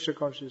Krishna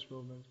conscious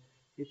movement,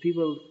 if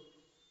people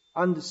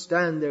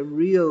understand their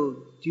real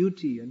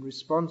duty and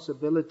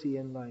responsibility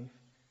in life,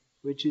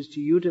 which is to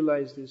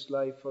utilize this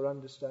life for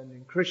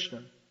understanding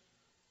Krishna,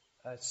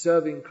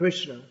 serving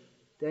Krishna,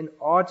 then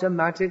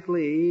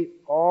automatically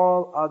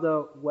all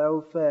other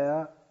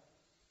welfare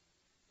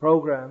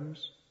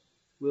programs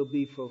will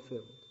be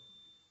fulfilled.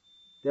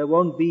 There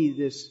won't be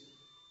this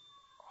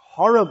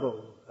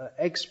horrible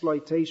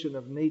exploitation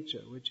of nature,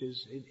 which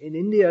is in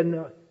India.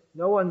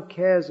 No one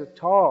cares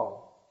at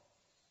all.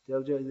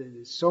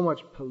 There's so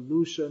much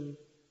pollution.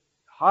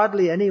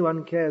 Hardly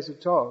anyone cares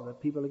at all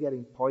that people are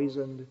getting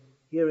poisoned.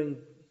 Here in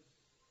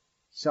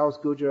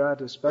South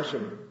Gujarat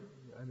especially,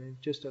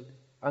 just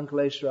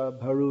Ankleshwar,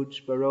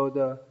 Bharuch,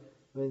 Baroda,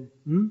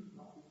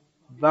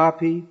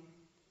 Vapi.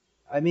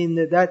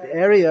 That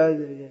area,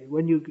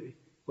 when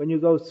you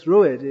go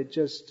through it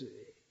just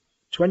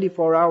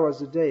 24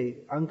 hours a day,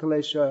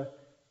 Ankleshwar,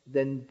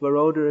 then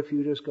Baroda, if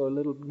you just go a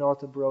little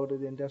north of Baroda,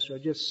 the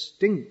industrial, just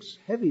stinks.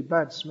 Heavy,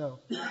 bad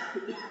smell.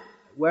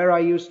 Where I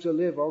used to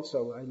live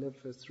also, I lived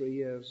for 3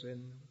 years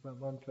in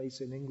one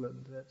place in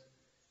England.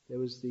 There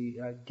was the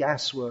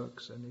gas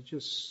works, and it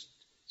just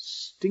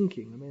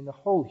stinking. The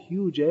whole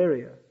huge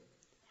area,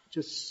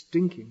 just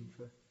stinking.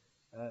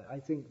 I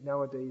think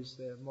nowadays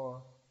they're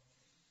more...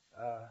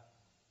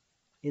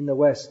 in the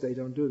West, they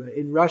don't do that.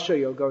 In Russia,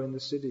 you'll go in the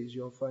cities,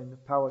 you'll find the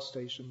power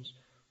stations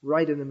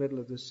right in the middle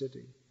of the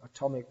city.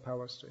 Atomic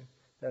power station.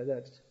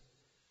 That's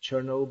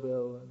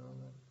Chernobyl and all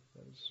that.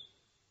 That's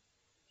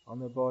on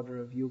the border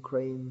of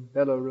Ukraine,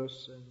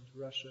 Belarus, and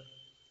Russia.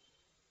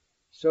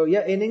 So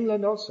in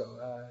England also,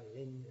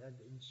 in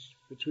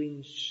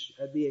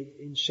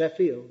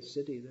Sheffield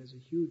City, there's a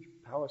huge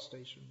power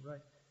station,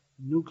 right?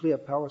 Nuclear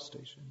power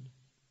station,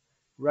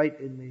 right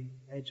in the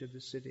edge of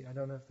the city. I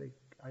don't know if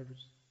I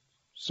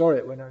saw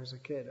it when I was a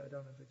kid. I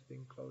don't know if it's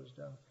been closed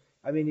down.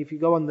 If you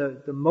go on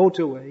the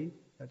motorway,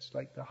 that's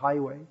like the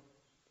highway,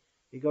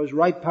 it goes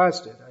right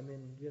past it.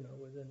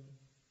 Within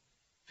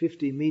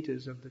 50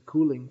 meters of the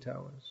cooling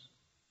towers.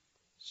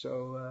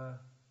 So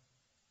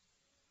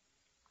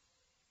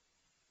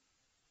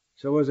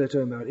what was I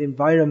talking about?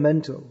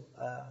 Environmental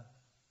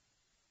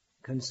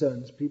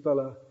concerns. People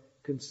are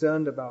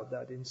concerned about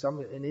that.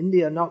 In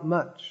India, not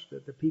much.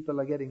 That the people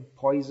are getting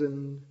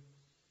poisoned.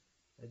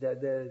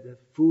 That the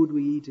food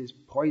we eat is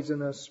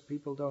poisonous.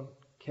 People don't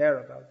care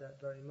about that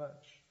very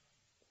much.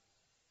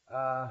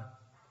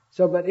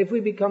 But if we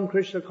become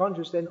Krishna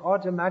conscious, then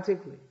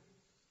automatically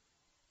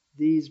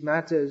these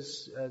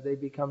matters, they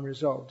become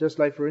resolved. Just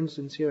like, for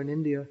instance, here in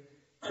India,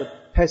 the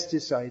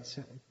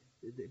pesticides,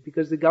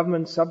 because the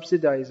government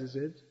subsidizes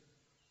it,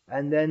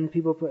 and then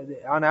people put,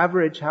 on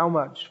average, how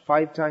much?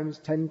 5 times,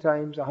 10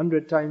 times,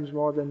 100 times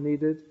more than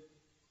needed?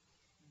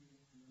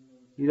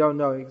 You don't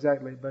know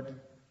exactly, but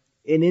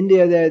in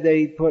India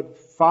they put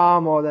far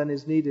more than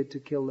is needed to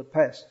kill the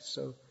pests.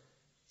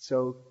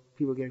 So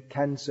people get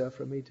cancer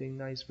from eating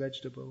nice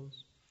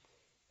vegetables.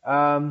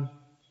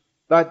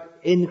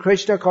 But in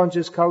Krishna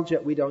conscious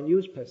culture, we don't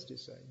use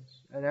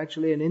pesticides. And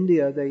actually in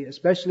India,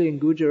 especially in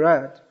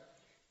Gujarat,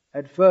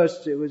 at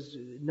first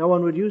no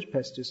one would use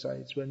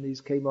pesticides when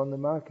these came on the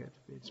market.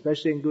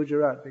 Especially in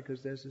Gujarat,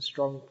 because there's a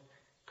strong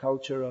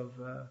culture of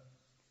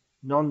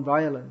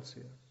non-violence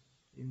here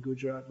in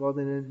Gujarat,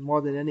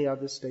 more than any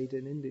other state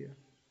in India.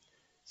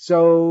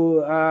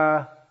 So,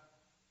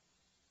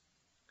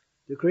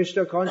 the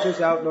Krishna conscious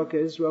outlook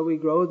is, well, we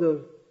grow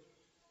the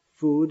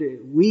food,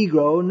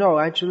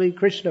 actually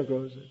Krishna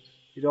grows it.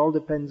 It all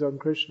depends on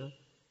Krishna.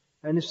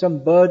 And if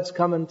some birds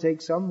come and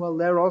take some, well,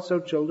 they're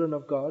also children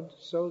of God,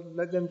 so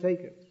let them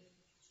take it.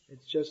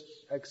 It's just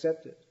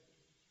accept it.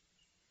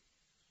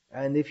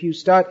 And if you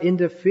start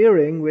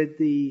interfering with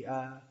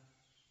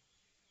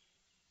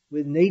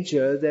with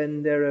nature,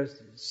 then there are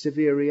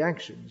severe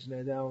reactions.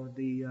 Now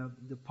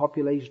the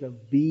population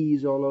of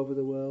bees all over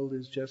the world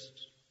is just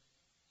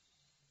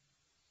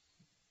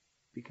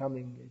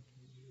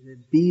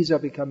bees are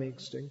becoming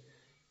extinct.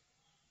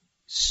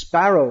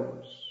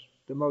 Sparrows,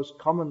 the most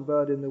common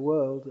bird in the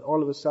world,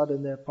 all of a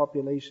sudden their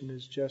population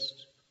is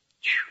just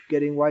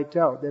getting wiped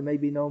out. There may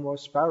be no more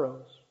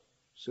sparrows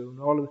soon.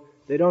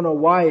 They don't know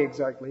why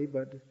exactly,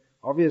 but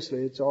obviously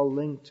it's all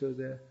linked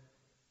to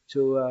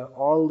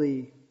all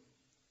the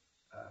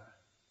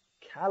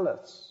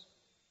callous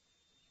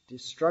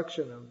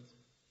destruction of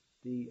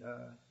the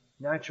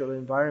natural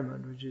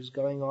environment which is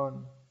going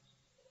on.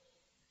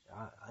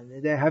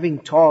 They're having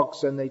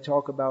talks, and they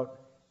talk about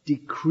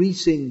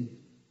decreasing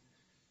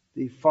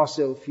the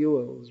fossil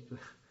fuels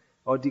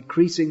or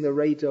decreasing the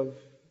rate of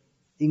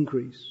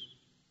increase.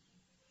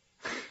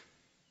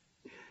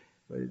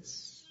 But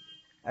it's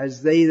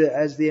as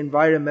the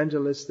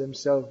environmentalists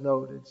themselves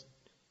note, it's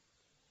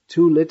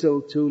too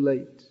little, too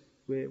late.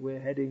 We're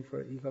heading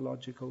for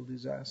ecological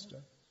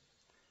disaster.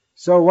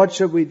 So what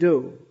should we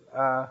do?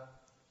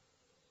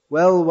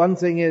 Well, one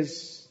thing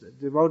is,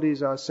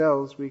 devotees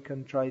ourselves, we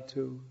can try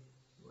to,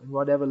 in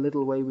whatever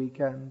little way we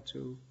can,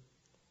 to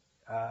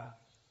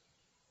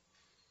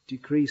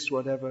decrease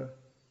whatever,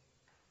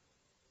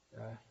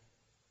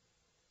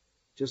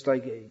 just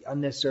like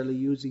unnecessarily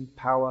using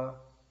power,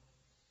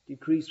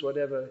 decrease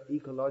whatever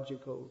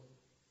ecological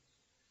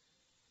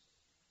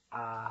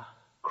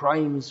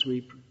crimes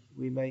we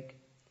make.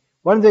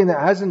 One thing that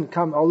hasn't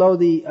come, although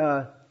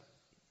the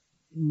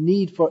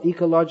need for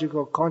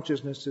ecological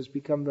consciousness has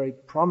become very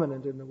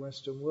prominent in the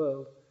Western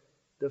world,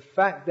 the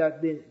fact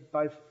that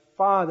by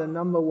far the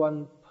number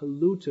one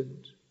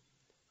pollutant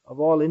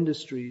of all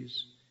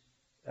industries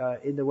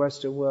in the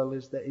Western world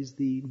is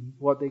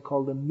what they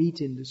call the meat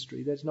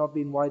industry. That's not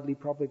been widely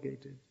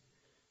propagated.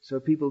 So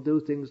people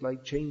do things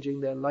like changing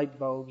their light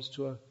bulbs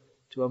to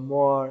a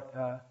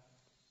more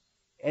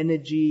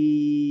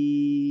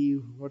energy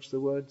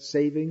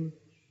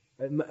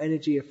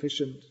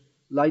efficient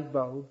light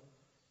bulb.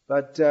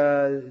 But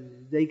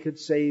they could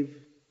save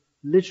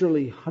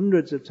literally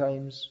hundreds of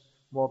times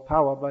more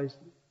power by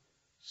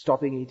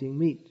stopping eating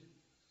meat.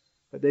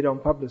 But they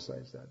don't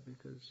publicize that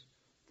because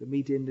the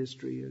meat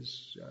industry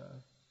it's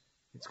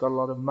got a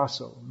lot of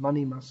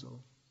money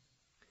muscle.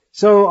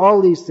 So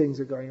all these things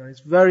are going on.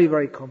 It's very,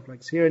 very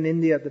complex. Here in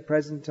India at the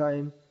present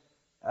time,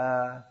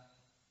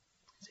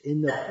 it's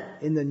in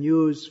the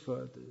news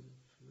for the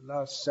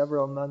last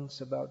several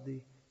months about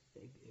the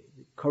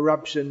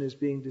corruption is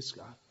being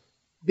discussed.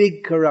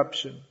 Big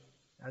corruption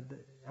at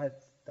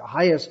the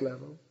highest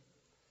level.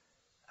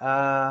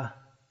 I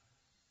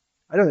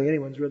don't think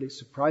anyone's really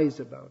surprised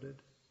about it.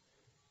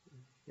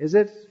 Is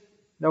it?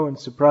 No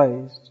one's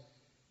surprised.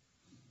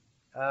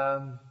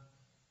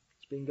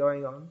 It's been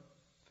going on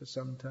for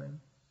some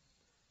time.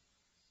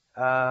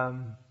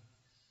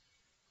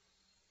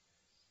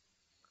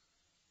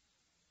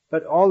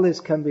 But all this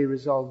can be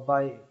resolved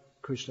by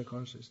Krishna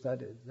consciousness,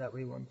 that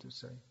we want to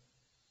say.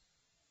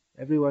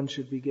 Everyone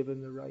should be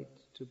given the right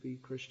to be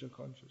Krishna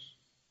conscious.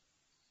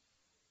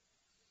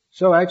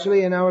 So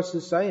actually in our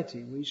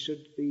society we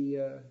should be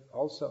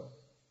also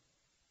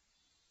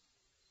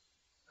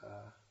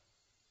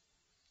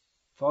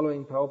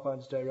following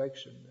Prabhupada's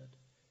direction that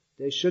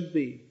there should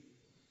be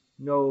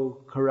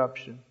no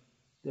corruption.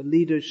 The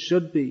leaders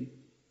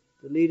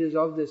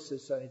of this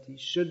society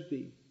should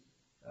be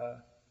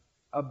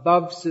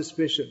above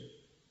suspicion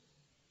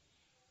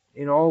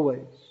in all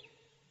ways.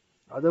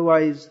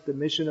 Otherwise, the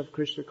mission of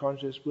Krishna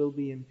consciousness will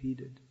be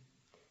impeded.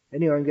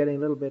 Anyway, I'm getting a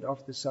little bit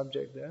off the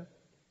subject there.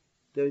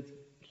 The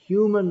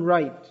human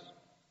right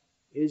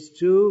is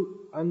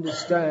to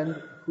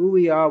understand who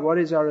we are, what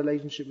is our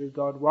relationship with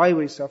God, why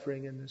we're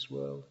suffering in this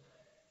world.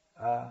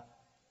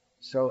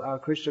 So our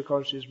Krishna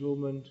consciousness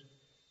movement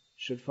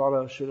should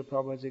follow Srila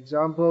Prabhupada's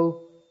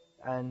example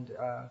and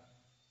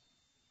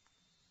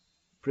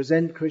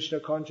present Krishna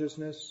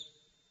consciousness,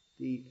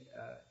 the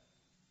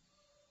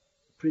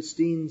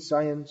pristine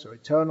science or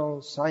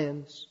eternal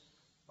science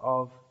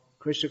of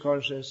Krishna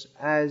consciousness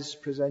as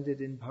presented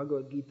in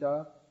Bhagavad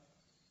Gita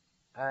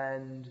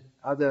and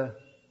other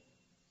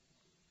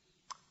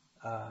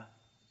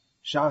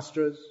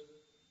shastras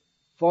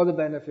for the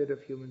benefit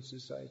of human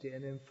society,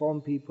 and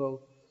inform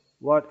people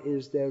what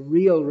is their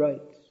real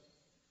right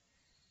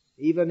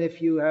Even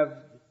if you have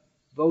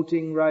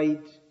voting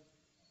right,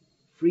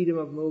 freedom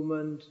of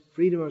movement,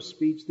 freedom of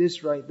speech,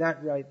 this right,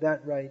 that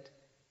right,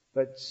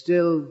 but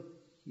still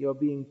you're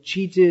being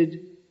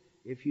cheated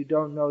if you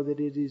don't know that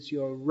it is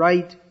your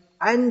right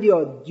and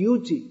your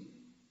duty.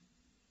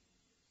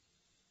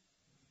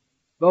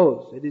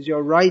 Both. It is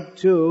your right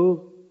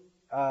to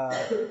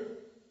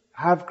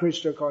have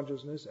Krishna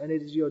consciousness, and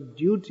it is your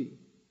duty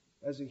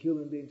as a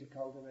human being to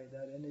cultivate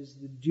that, and it is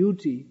the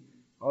duty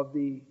of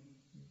the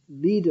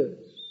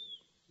leaders,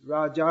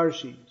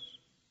 Rajarshis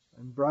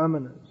and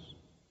Brahmanas,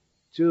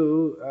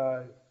 to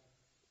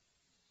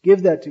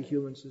give that to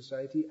human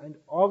society and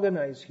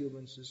organize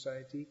human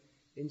society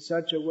in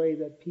such a way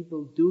that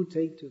people do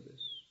take to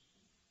this.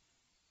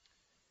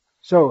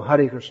 So,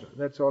 Hare Krishna.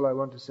 That's all I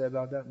want to say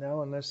about that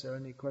now, unless there are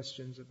any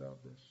questions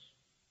about this.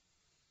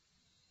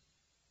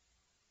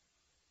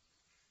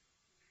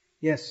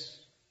 Yes,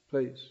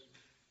 please.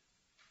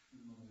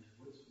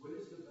 What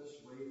is the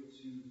best way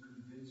to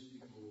convince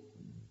people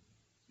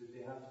that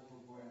they have to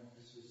put more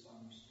emphasis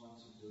on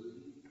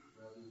responsibility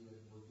rather than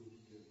what they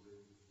can get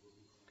away with what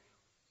we call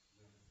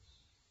limits?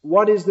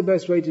 What is the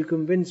best way to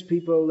convince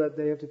people that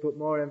they have to put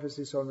more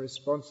emphasis on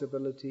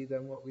responsibility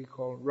than what we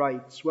call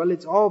rights? Well,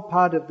 it's all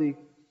part of the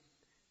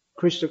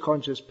Krishna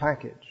conscious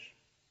package.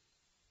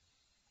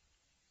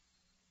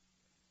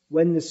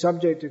 When the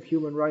subject of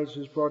human rights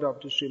was brought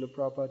up to Srila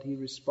Prabhupada, he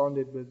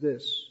responded with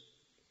this.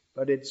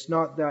 But it's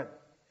not that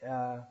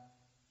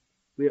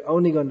we're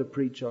only going to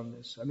preach on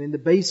this. I mean, the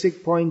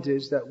basic point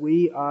is that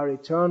we are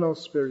eternal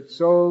spirit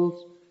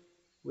souls.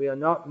 We are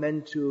not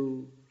meant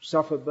to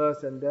suffer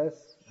birth and death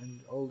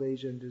and old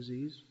age and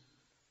disease.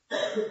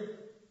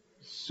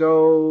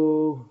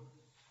 So,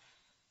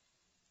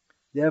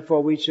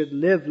 therefore, we should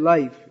live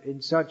life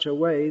in such a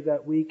way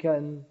that we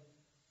can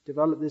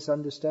develop this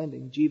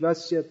understanding.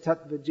 Jivasya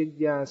tattva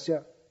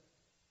jigyasya.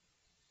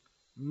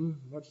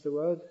 What's the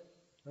word?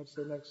 What's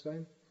the next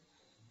line?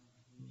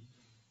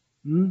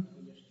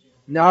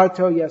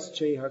 Narto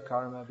yascheha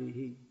karma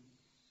vihi.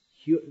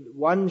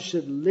 One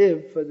should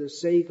live for the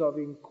sake of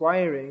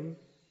inquiring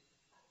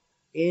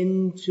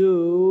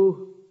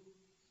into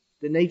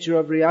the nature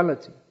of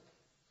reality.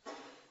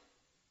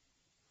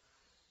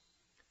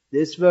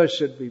 This verse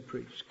should be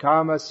preached.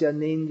 Kamasya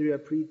nendriya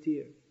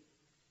pritir.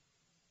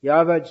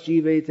 Yavat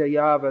jiveta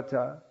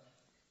yavata.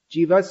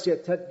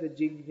 Jivasya tattva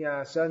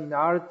jignasa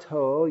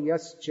narto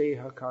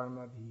yascheha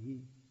karma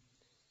vihi.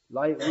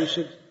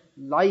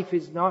 Life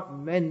is not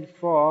meant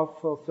for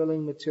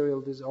fulfilling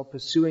material desires or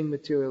pursuing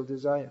material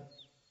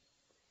desires.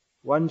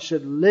 One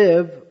should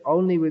live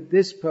only with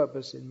this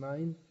purpose in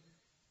mind,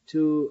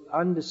 to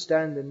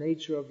understand the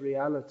nature of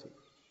reality.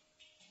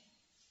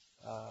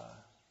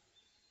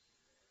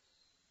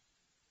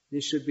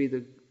 This should be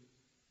the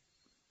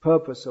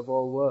purpose of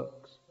all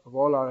works, of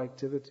all our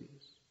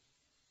activities.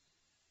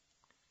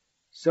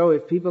 So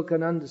if people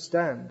can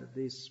understand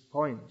these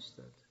points,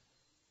 that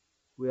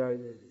we are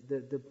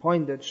the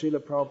point that Srila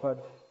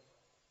Prabhupada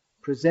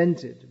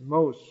presented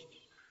most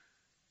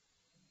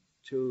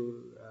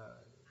to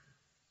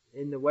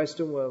in the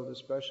Western world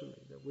especially,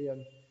 that we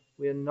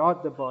are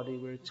not the body,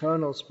 we're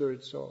eternal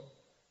spirit soul.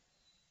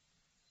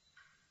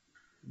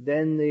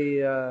 Then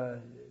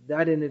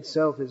that in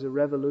itself is a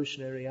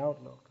revolutionary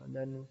outlook. And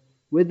then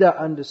with that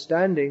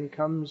understanding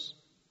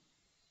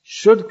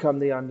should come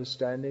the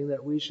understanding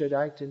that we should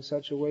act in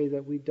such a way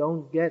that we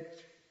don't get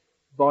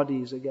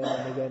bodies again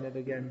and again and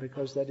again,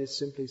 because that is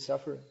simply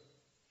suffering.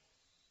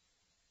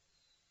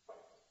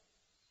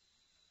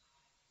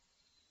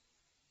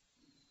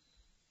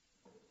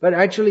 But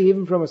actually,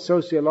 even from a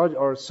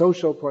sociological or a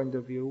social point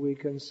of view, we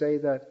can say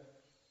that,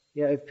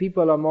 if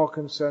people are more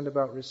concerned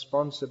about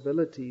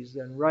responsibilities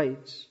than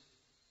rights,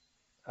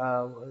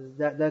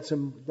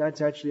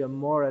 that's actually a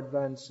more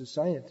advanced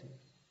society.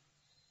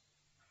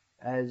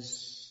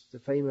 As the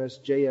famous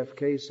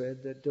JFK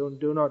said, that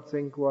do not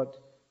think what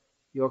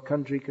your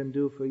country can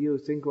do for you,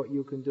 think what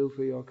you can do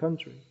for your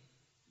country.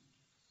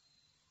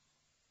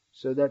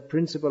 So that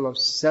principle of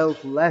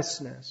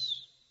selflessness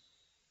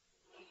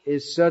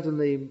is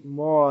certainly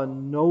more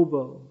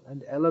noble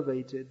and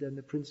elevated than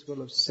the principle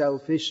of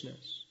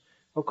selfishness.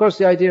 Of course,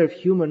 the idea of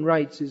human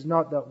rights is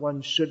not that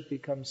one should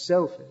become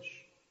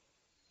selfish.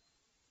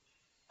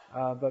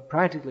 But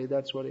practically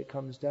that's what it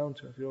comes down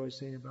to. If you're always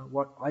saying about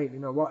what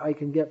I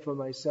can get for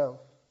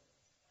myself.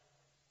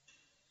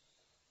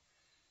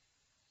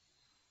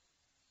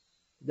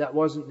 That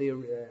wasn't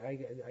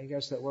I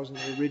guess that wasn't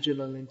the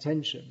original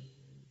intention,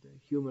 the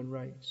human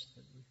rights.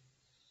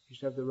 You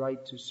should have the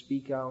right to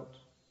speak out,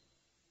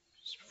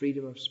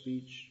 freedom of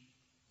speech.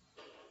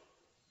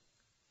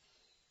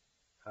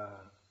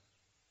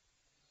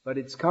 But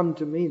it's come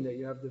to mean that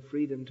you have the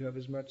freedom to have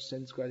as much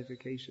sense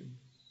gratification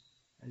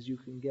as you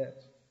can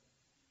get.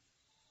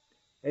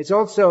 It's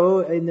also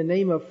in the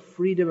name of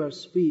freedom of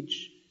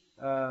speech,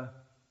 they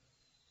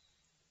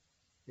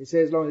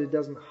say as long as it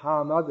doesn't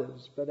harm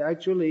others, but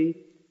actually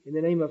in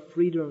the name of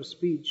freedom of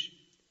speech,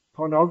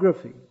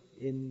 pornography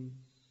in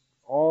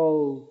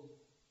all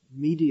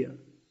media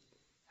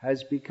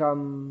has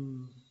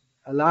become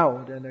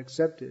allowed and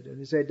accepted. And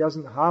they say it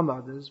doesn't harm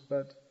others,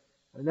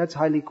 and that's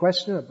highly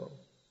questionable,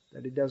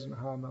 that it doesn't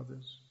harm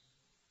others.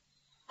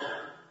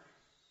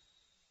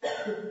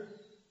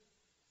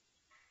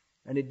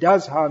 And it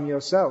does harm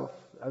yourself.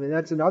 I mean,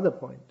 that's another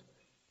point.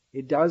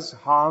 It does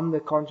harm the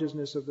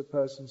consciousness of the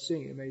person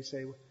seeing. You may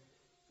say,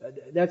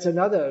 that's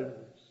another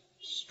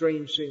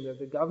strange thing, that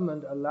the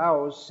government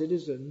allows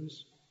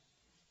citizens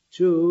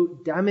to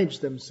damage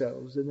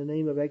themselves in the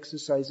name of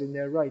exercising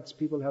their rights.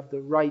 People have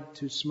the right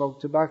to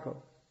smoke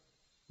tobacco,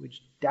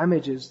 which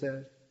damages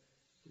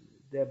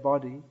their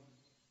body.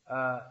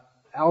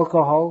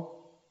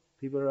 Alcohol,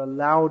 people are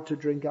allowed to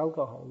drink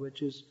alcohol,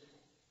 which is,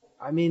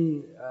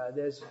 in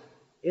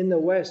the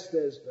West,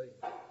 there's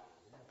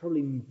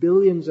probably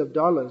billions of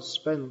dollars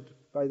spent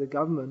by the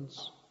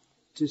governments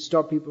to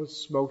stop people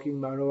smoking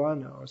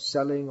marijuana or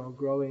selling or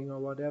growing or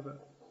whatever.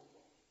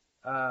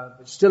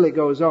 But still it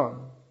goes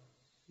on,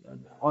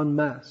 en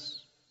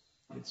masse.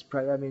 There's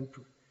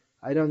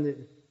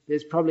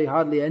probably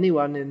hardly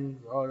anyone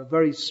or a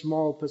very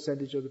small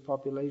percentage of the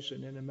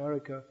population in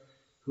America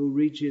who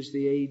reaches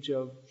the age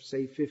of,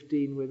 say,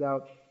 15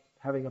 without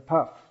having a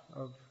puff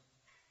of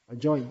a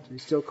joint. We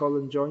still call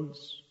them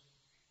joints.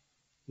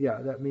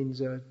 Yeah, that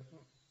means a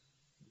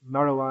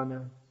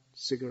marijuana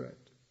cigarette.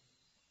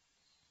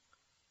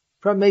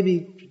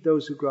 Maybe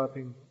those who grow up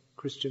in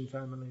Christian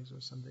families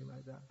or something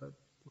like that, but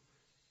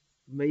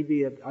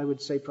maybe I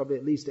would say probably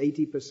at least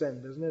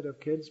 80%, isn't it, of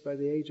kids by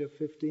the age of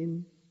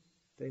 15,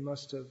 they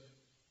must have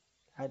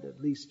had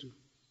at least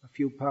a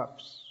few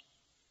puffs.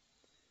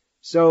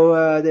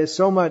 So there's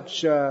so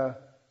much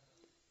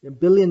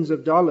billions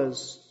of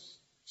dollars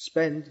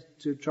spent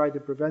to try to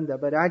prevent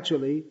that, but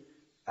actually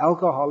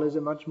alcohol is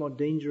a much more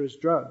dangerous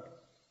drug,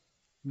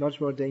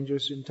 much more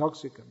dangerous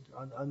intoxicant.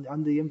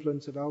 Under the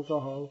influence of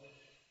alcohol,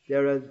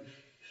 there are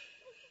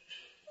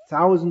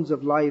thousands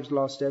of lives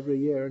lost every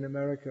year in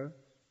America.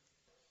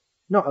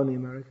 Not only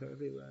America,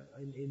 everywhere.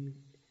 In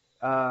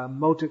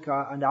motor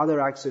car and other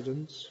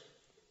accidents.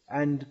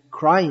 And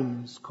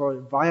crimes,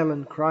 called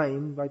violent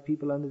crime, by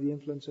people under the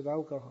influence of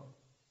alcohol.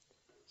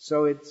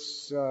 So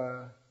it's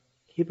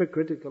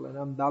hypocritical and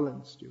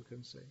unbalanced, you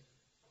can say.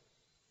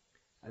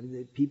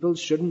 And people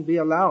shouldn't be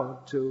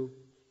allowed to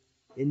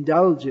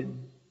indulge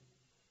in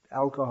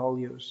alcohol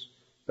use.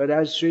 But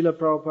as Srila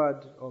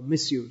Prabhupada, or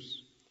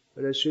misuse,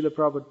 but as Srila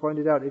Prabhupada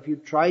pointed out, if you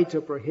try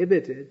to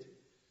prohibit it,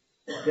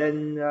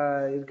 then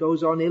it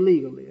goes on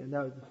illegally. And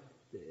now,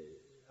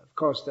 of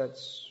course,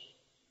 that's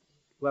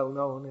well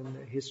known in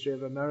the history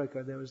of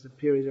America. There was the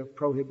period of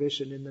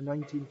prohibition in the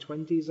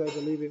 1920s, I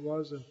believe it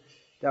was, and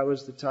that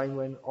was the time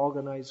when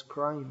organized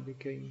crime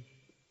became,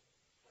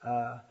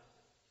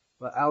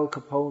 Al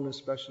Capone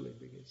especially,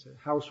 because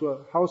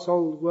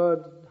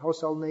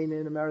household name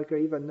in America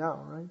even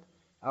now, right?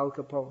 Al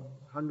Capone,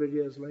 100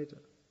 years later,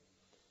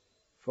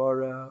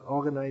 for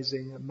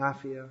organizing a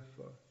mafia,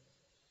 for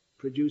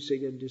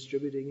producing and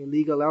distributing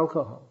illegal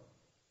alcohol.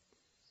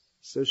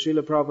 So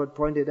Srila Prabhupada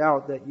pointed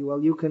out that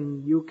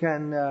you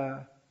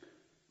can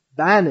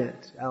ban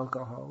it,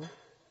 alcohol,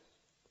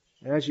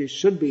 and actually it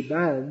should be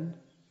banned,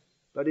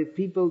 but if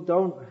people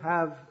don't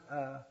have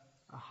a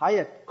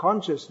higher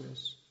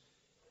consciousness,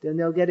 then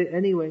they'll get it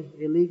anyway,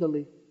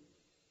 illegally.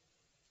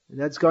 And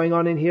that's going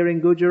on here in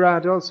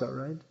Gujarat also,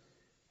 right?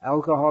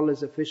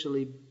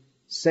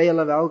 Sale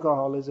of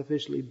alcohol is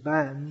officially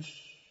banned,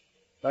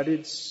 but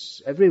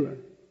it's everywhere.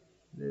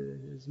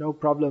 There's no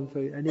problem for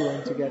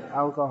anyone to get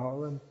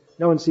alcohol, and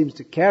no one seems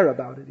to care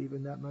about it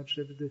even that much.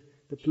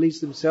 The police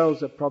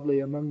themselves are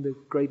probably among the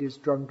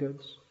greatest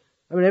drunkards.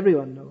 I mean,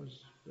 everyone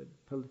knows that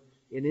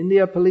in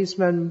India,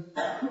 policemen,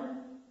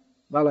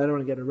 well, I don't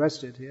want to get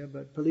arrested here,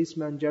 but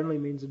policeman generally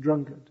means a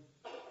drunkard.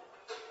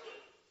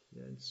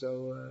 And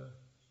so,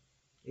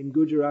 in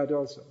Gujarat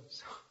also,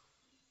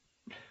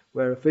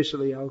 where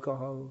officially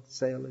alcohol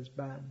sale is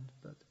banned,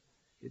 but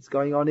it's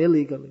going on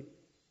illegally.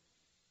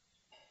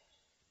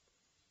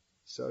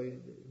 So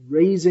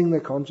raising the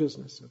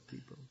consciousness of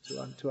people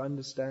to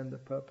understand the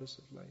purpose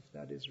of life,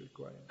 that is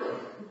required.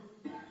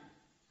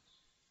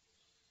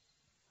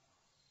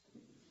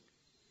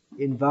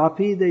 In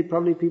Vapi,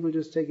 people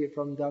just take it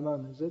from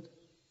Daman, is it?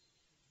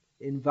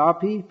 In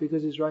Vapi,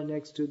 because it's right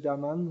next to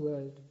Daman,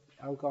 where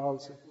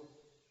alcohol,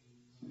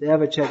 they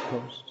have a check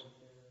post.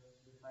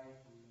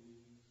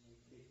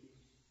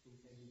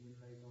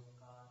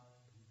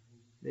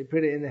 They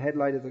put it in the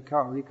headlight of the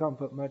car. You can't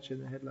put much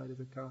in the headlight of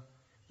the car.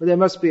 But there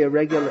must be a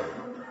regular,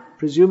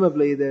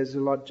 presumably there's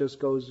a lot just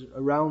goes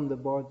around the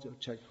board of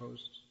check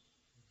posts.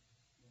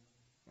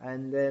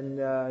 And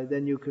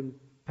then you can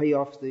pay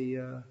off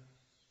the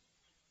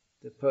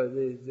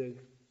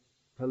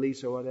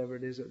police or whatever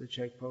it is at the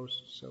check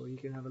post, so he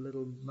can have a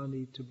little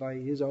money to buy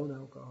his own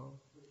alcohol.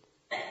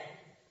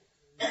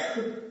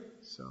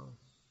 So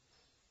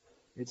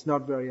it's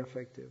not very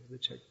effective, the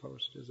check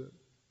post, is it?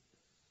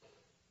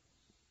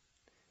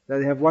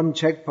 They have one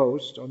check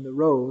post on the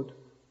road,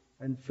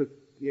 and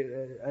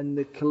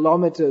the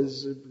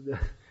kilometers,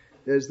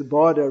 there's the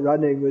border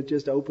running with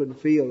just open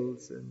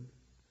fields, and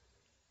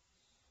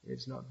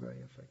it's not very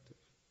effective.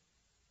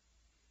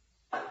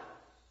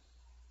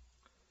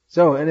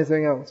 So,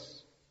 anything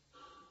else?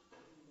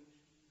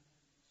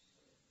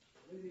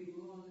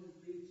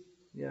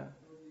 Yeah.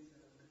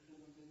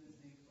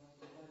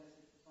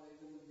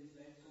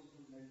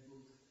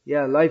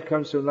 Yeah, life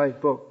comes from life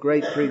book.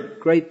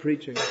 Great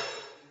preaching.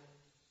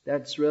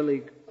 That's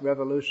really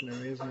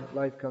revolutionary, isn't it?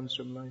 Life comes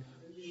from life.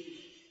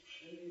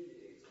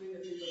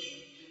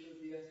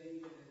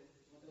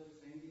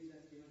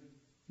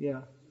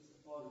 Yeah.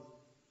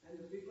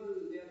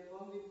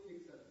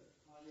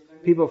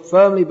 People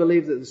firmly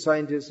believe that the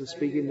scientists are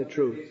speaking the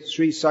truth.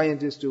 Sri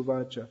Scientistu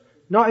Vacha.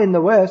 Not in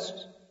the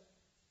West.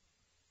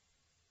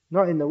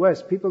 Not in the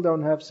West. People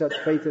don't have such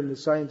faith in the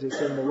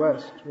scientists in the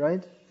West,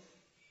 right?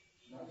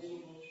 Not so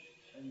much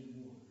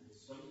anymore.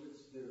 It's some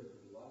that's there, but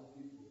a lot of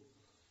people.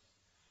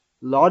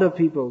 A lot of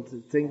people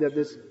think that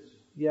this,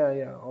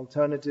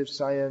 alternative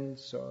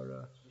science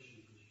or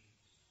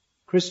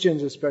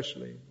Christians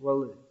especially.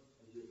 Well,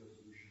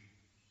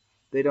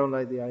 they don't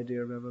like the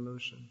idea of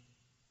evolution.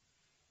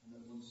 And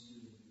then one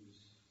student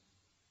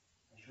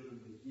I showed him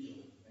the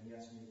Gita, and he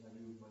asked me if I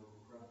knew Michael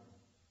Cremo.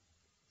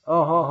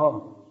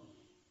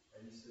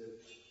 And he said,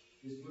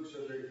 his books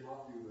are very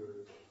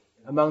popular.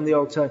 Among the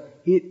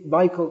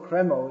Michael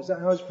Cremo, is that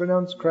how it's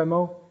pronounced?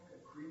 Cremo?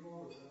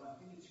 Cremo, I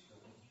think it's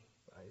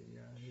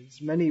Cremo.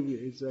 It's many,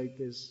 it's like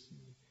this.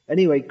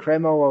 Anyway,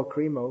 Cremo or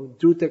Cremo,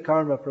 Duta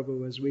Karma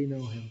Prabhu as we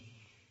know him.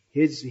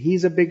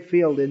 He's a big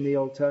field in the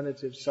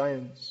alternative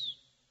science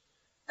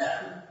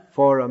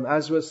forum,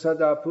 as was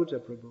Sadaputta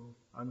Prabhu.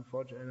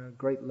 Unfortunately, a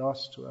great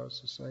loss to our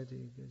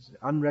society. He's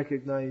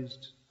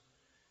unrecognized,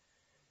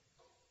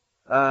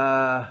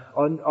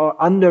 or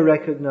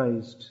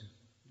under-recognized,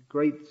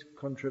 great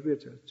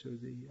contributor to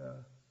the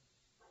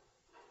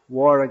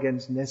war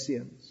against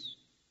nescience,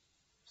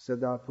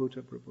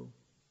 Sadaputta Prabhu.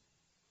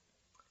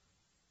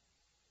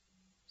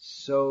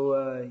 So,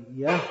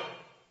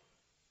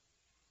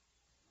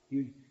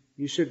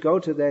 you should go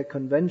to their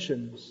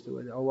conventions,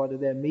 or what are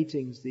their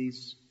meetings,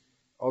 these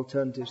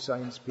alternative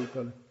science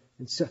people.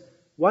 And so,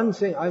 one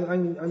thing,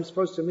 I'm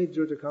supposed to meet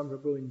Dhrutakam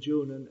Prabhu in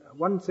June, and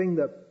one thing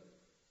that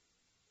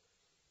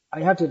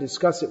I have to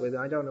discuss it with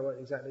him, I don't know what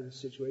exactly the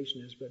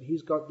situation is, but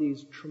he's got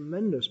these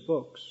tremendous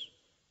books,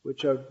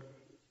 which are,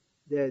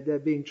 they're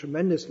being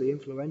tremendously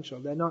influential.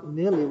 They're not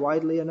nearly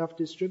widely enough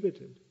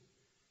distributed.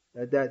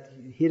 That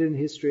hidden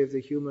history of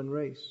the human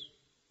race.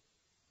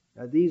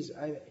 Now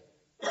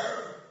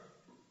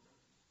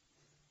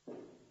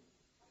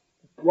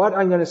what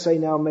I'm going to say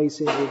now may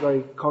seem to be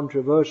very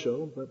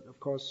controversial, but of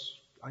course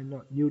I'm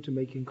not new to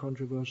making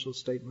controversial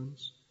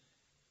statements.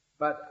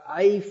 But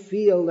I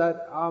feel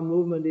that our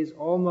movement is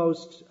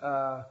almost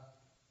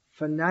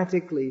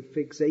fanatically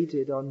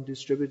fixated on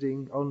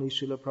distributing only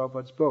Srila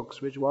Prabhupada's books,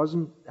 which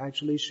wasn't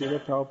actually Srila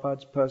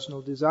Prabhupada's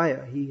personal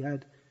desire. He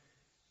had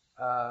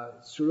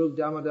Swarup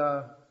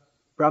Damodar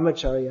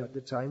Brahmachari at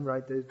the time,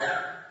 right, the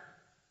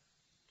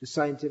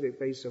scientific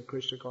base of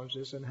Krishna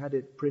consciousness, and had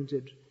it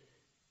printed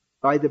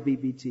by the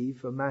BBT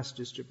for mass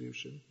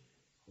distribution.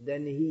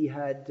 Then he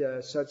had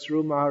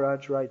Satsuru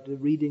Maharaj write the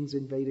readings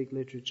in Vedic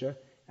literature,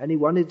 and he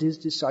wanted his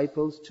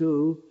disciples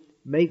to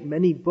make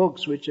many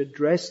books which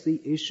address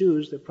the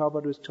issues that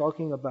Prabhupada was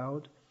talking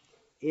about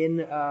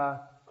in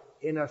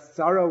a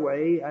thorough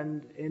way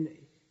and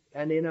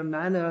in a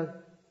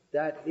manner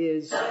that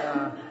is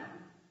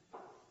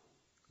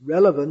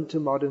relevant to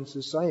modern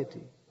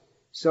society.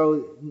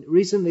 So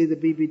recently the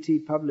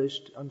BBT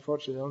published,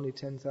 unfortunately only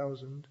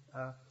 10,000,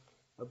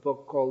 a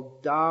book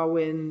called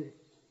Darwin,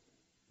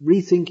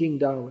 Rethinking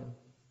Darwin,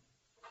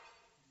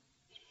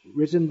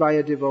 written by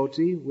a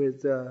devotee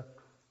with an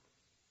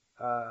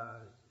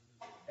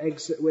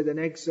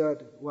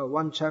excerpt. Well,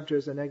 one chapter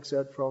is an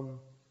excerpt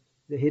from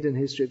The Hidden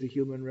History of the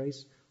Human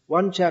Race.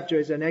 One chapter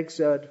is an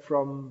excerpt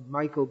from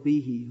Michael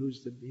Behe,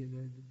 who's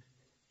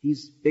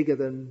he's bigger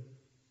than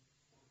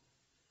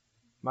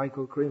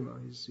Michael Cremo.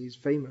 He's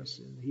famous.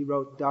 And he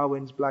wrote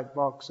Darwin's Black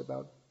Box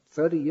about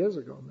 30 years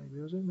ago, maybe,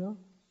 was it? No?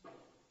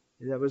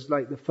 That was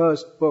like the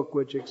first book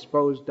which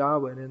exposed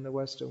Darwin in the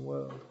Western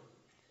world.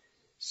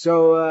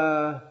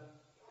 So,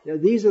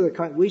 these are the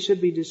kind, we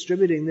should be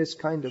distributing this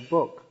kind of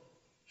book.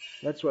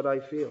 That's what I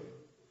feel.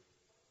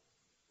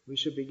 We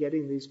should be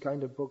getting these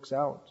kind of books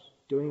out,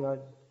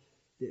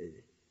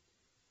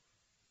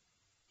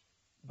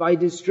 by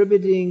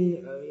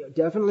distributing,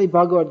 definitely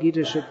Bhagavad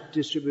Gita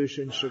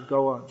distribution should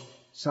go on.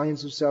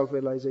 Science of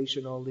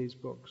Self-Realization, all these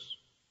books.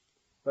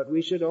 But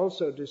we should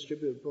also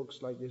distribute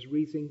books like this,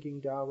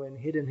 Rethinking Darwin,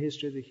 Hidden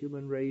History of the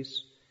Human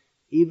Race,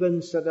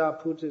 even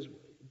Sadaputta's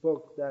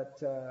book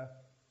that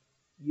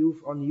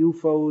on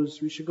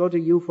UFOs. We should go to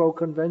UFO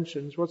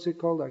conventions. What's it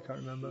called? I can't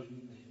remember.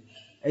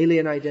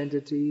 Alien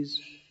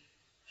Identities.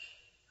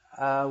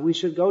 We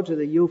should go to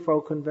the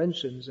UFO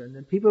conventions, and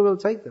then people will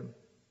take them.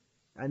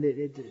 And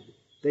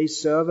they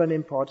serve an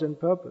important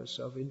purpose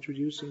of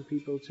introducing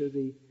people to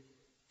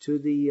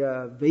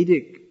the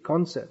Vedic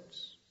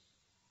concepts.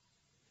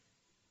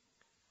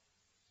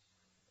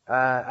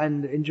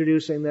 And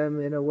introducing them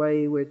in a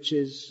way which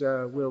is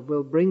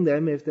will bring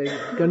them, if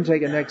they're going to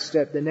take a next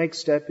step, the next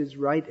step is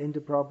right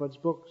into Prabhupada's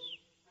books.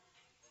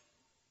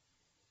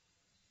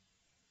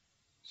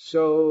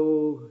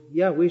 So,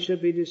 yeah, we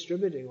should be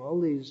distributing all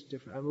these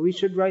different, we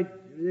should write,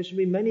 there should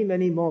be many,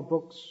 many more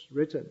books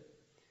written.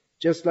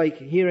 Just like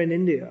here in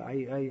India,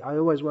 I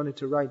always wanted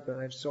to write, but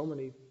I have so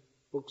many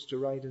books to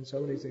write and so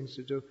many things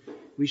to do.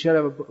 We should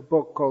have a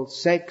book called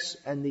Sex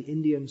and the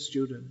Indian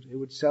Student. It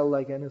would sell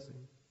like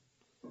anything.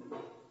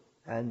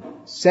 And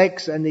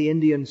Sex and the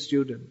Indian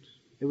Student.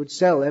 It would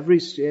sell, every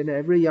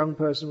young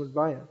person would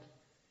buy it.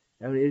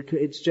 And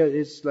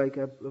it's like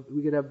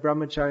we could have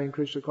Brahmachari and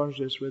Krishna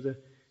consciousness with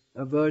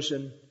a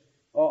version,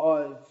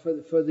 or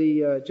for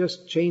the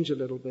just change a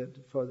little bit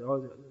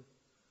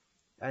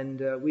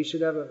and we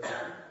should have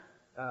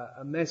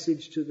a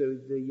message to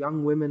the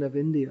young women of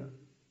India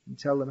and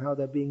tell them how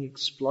they're being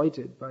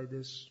exploited by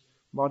this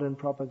modern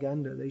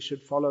propaganda. They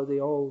should follow the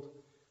old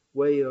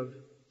way of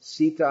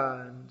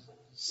Sita and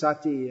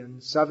Sati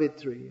and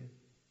Savitri,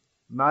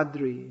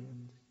 Madri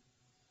and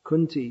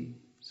Kunti.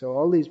 So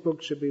all these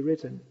books should be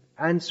written,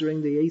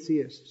 answering the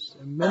atheists.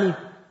 And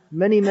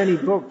many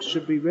books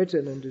should be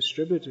written and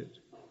distributed.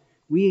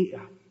 We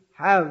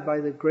have, by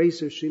the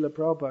grace of Srila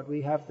Prabhupada,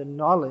 we have the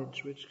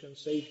knowledge which can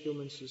save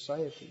human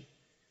society.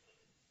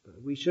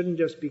 But we shouldn't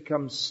just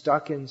become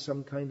stuck in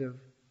some kind of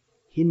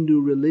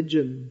Hindu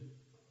religion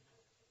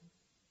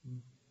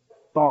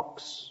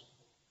box.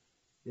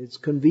 It's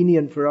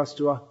convenient for us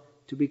to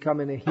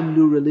become in a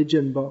Hindu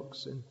religion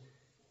box, and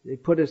they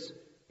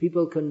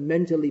people can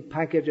mentally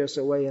package us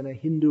away in a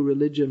Hindu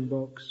religion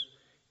box.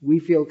 We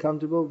feel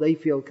comfortable, they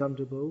feel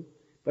comfortable.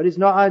 But it's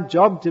not our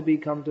job to be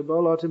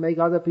comfortable or to make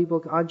other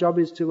people, our job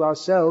is to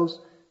ourselves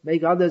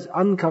make others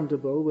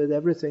uncomfortable with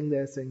everything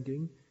they're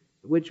thinking,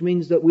 which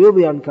means that we'll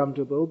be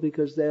uncomfortable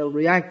because they'll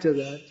react to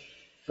that.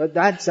 But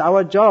that's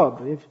our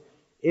job.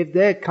 If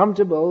they're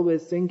comfortable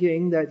with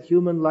thinking that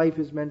human life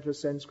is meant for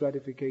sense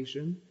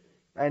gratification,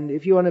 and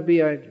if you want to be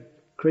a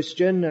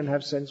Christian and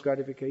have sense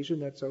gratification,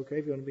 that's okay.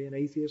 If you want to be an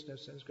atheist and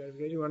have sense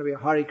gratification, you want to be a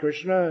Hare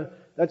Krishna,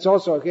 that's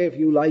also okay if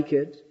you like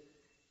it.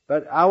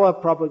 But our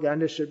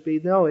propaganda should be,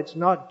 no, it's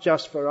not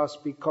just for us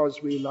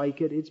because we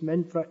like it, it's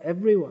meant for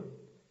everyone.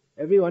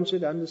 Everyone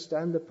should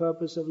understand the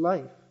purpose of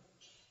life.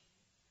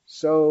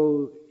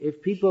 So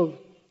if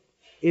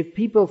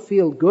people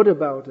feel good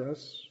about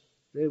us,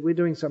 we're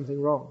doing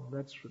something wrong.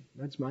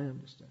 That's my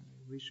understanding.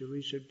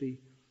 We should be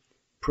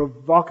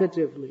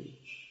provocatively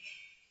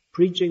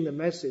preaching the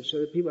message so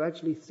that people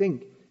actually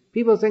think.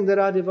 People think that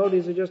our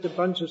devotees are just a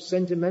bunch of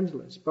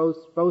sentimentalists,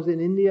 both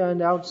in India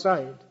and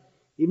outside.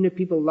 Even if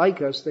people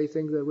like us, they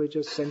think that we're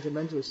just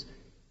sentimentalists.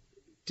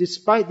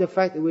 Despite the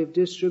fact that we've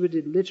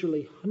distributed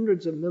literally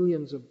hundreds of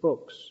millions of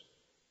books,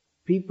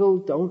 people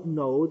don't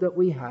know that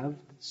we have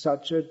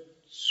such a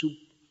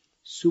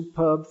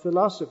superb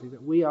philosophy,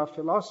 that we are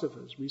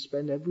philosophers. We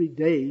spend every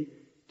day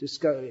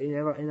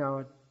in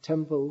our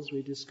temples,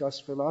 we discuss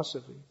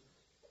philosophy.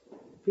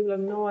 People have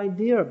no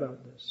idea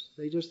about this.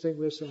 They just think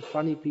we're some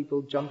funny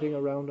people jumping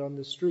around on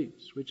the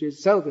streets, which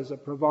itself is a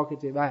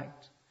provocative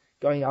act,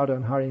 going out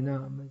on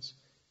Harinam. It's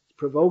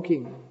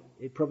provoking,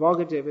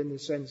 provocative in the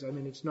sense,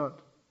 it's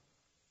not,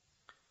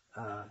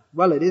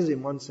 it is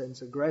in one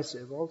sense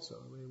aggressive also.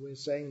 We're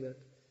saying that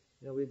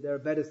there are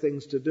better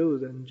things to do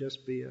than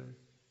just be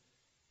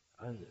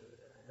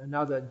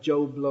another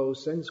Joe Blow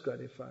sense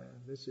gratifier.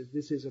 This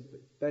is a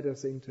better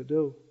thing to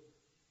do.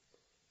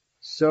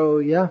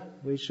 So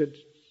we should.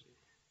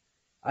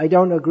 I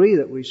don't agree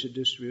that we should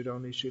distribute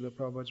only Srila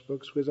Prabhupada's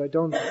books because I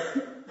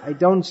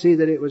don't see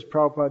that it was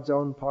Prabhupada's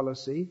own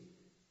policy,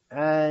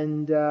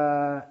 and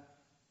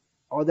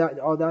or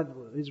that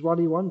is what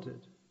he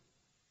wanted.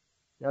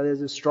 Now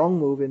there's a strong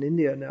move in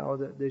India now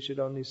that they should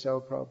only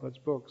sell Prabhupada's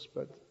books,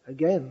 but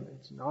again,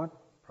 it's not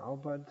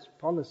Prabhupada's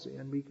policy,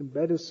 and we can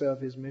better serve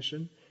his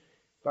mission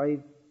by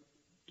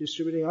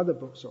distributing other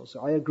books also.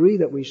 I agree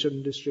that we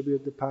shouldn't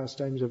distribute the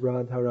pastimes of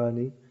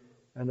Radharani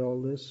and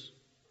all this,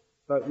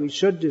 but we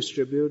should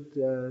distribute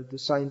the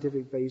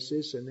scientific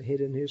basis and the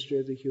hidden history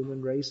of the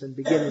human race and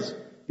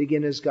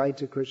Beginner's Guide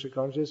to Krishna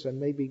Consciousness and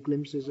maybe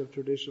glimpses of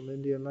traditional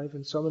Indian life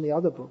and so many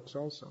other books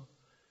also.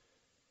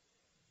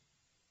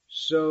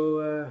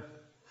 So,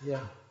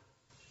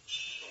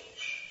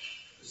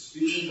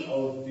 Speaking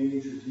of being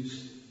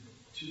introduced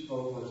to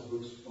Prabhupada's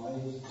books by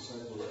his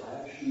disciples,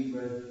 I actually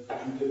read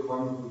Jutta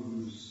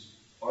Karmaguru's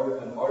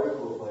an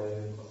article by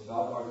him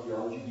about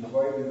archaeology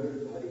before I even heard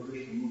of the Hare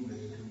Krishna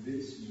movement. It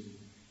convinced me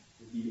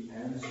that the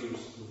answers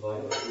to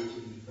life were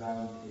to be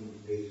found in the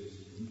pages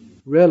of India.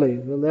 Really?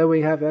 Well, there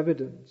we have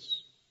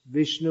evidence.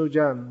 Vishnu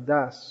Jan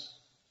Das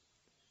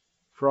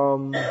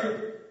from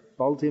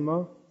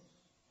Baltimore?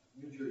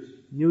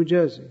 New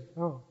Jersey.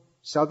 Oh,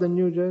 southern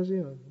New Jersey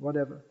or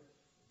whatever.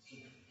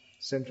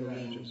 Central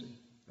New Jersey.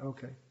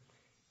 Okay.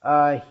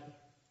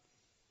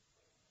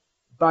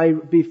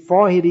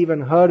 Before he'd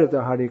even heard of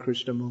the Hare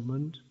Krishna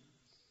movement,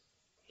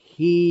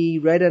 he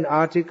read an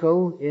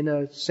article in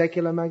a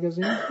secular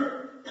magazine.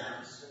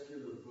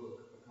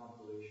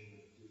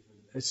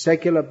 A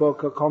secular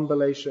book, a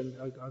compilation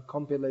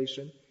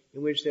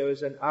in which there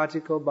was an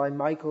article by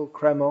Michael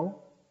Cremo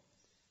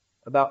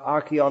about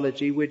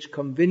archaeology, which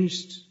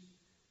convinced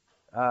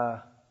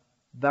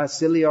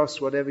Vasilios,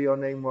 whatever your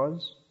name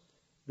was,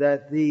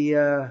 that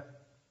the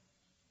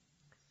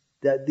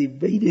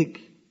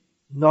Vedic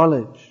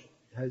knowledge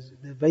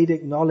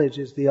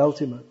is the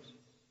ultimate.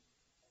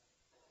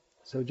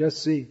 So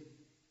just see.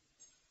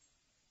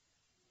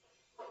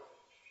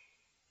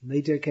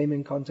 Later came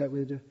in contact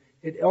with it.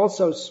 It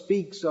also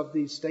speaks of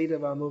the state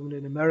of our movement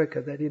in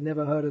America, that he'd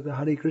never heard of the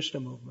Hare Krishna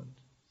movement.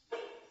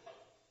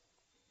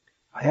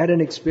 I had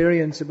an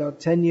experience about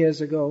 10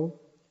 years ago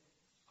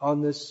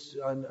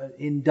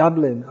in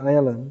Dublin,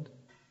 Ireland,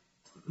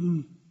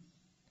 on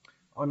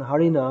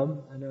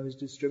Harinam, and I was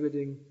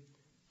distributing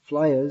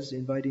flyers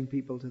inviting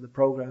people to the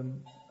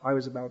program I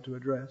was about to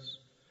address.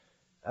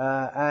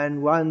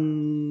 And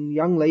one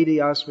young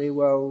lady asked me,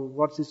 well,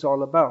 what's this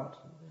all about?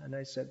 And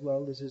I said,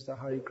 well, this is the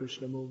Hare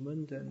Krishna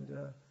movement, and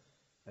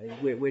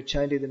we're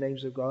chanting the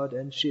names of God.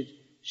 And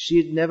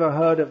she'd never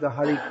heard of the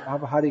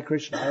Hare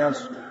Krishna.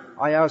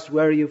 I asked,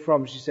 where are you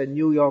from? She said,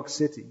 New York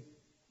City,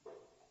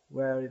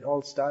 where it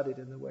all started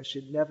in the West.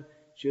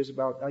 She was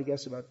about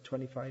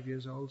 25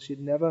 years old. She'd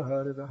never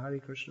heard of the Hare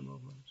Krishna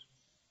movement.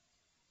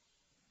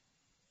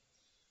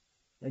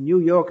 And New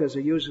Yorkers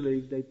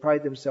they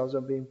pride themselves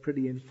on being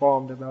pretty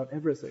informed about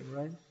everything,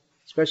 right?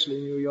 Especially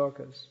New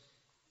Yorkers.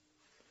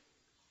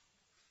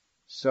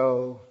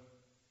 So,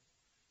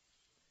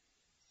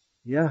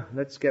 yeah,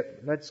 let's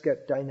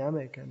get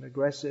dynamic and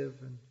aggressive.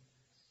 And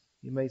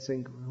you may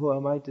think, who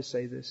am I to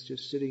say this,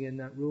 just sitting in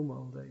that room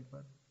all day?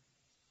 But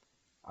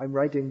I'm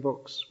writing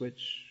books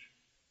which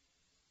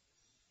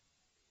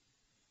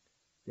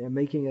they're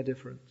making a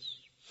difference.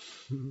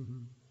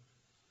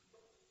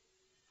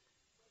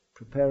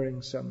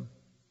 Preparing some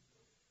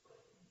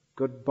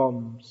good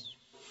bombs.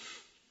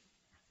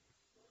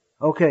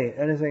 Okay,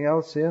 anything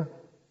else here?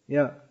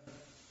 Yeah.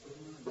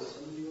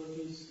 Some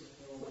devotees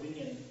have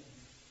opinion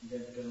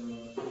that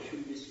you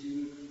should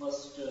distribute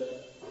first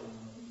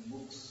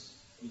books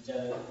which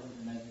are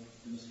like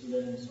to the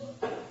students or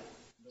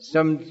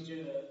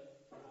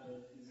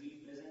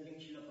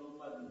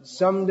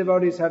some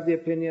devotees have the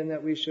opinion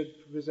that we should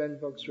present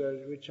books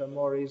which are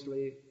more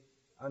easily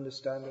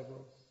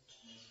understandable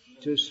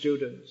to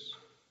students.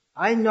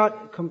 I'm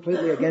not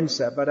completely against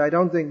that, but I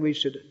don't think we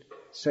should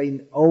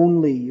say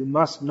only you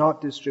must not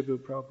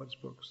distribute Prabhupada's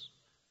books.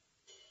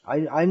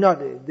 I'm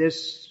not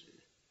this.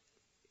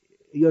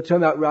 You're talking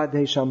about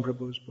Radhesham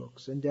Prabhu's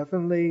books, and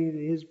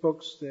definitely his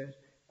books.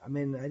 I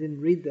didn't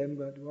read them,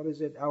 but what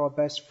is it? Our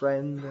Best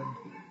Friend and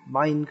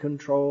Mind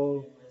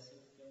Control.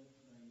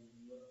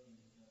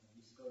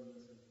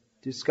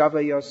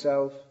 Discover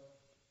Yourself.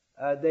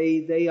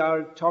 They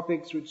are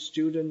topics which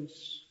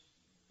students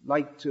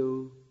like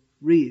to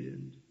read.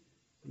 And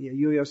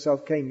you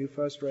yourself you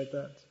first read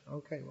that.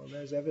 Okay, well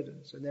there's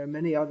evidence. And there are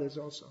many others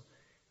also.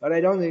 But I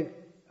don't think,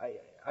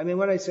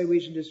 when I say we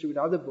should distribute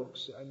other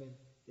books,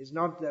 it's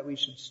not that we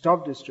should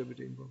stop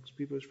distributing books.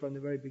 People from the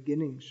very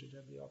beginning should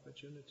have the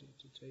opportunity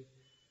to take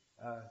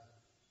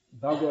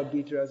Bhagavad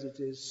Gita as it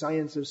is,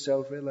 Science of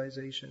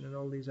Self-Realization, and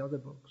all these other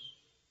books.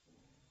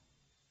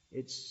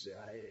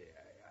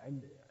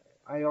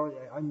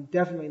 I'm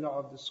definitely not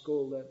of the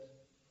school that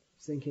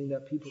thinking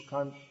that people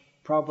can't.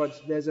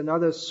 There's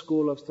another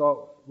school of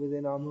thought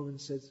within our movement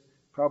that says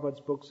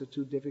Prabhupada's books are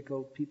too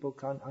difficult, people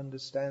can't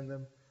understand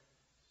them.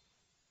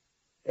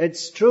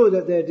 It's true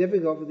that they're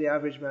difficult for the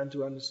average man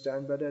to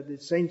understand, but at the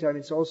same time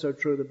it's also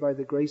true that by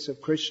the grace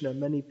of Krishna,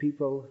 many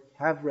people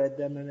have read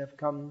them and have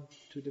come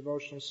to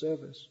devotional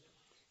service.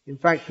 In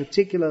fact,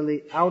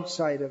 particularly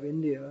outside of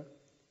India,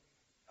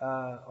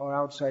 or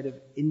outside of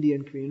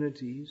Indian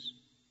communities,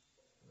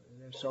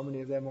 there's so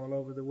many of them all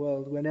over the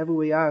world, whenever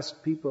we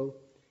ask people,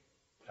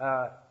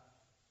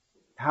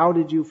 how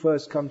did you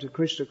first come to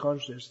Krishna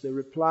consciousness? The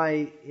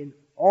reply in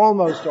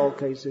almost all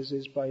cases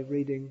is by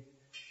reading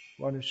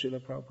one of Srila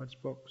Prabhupada's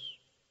books.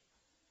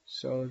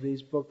 So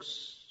these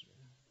books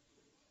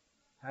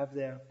have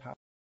their power.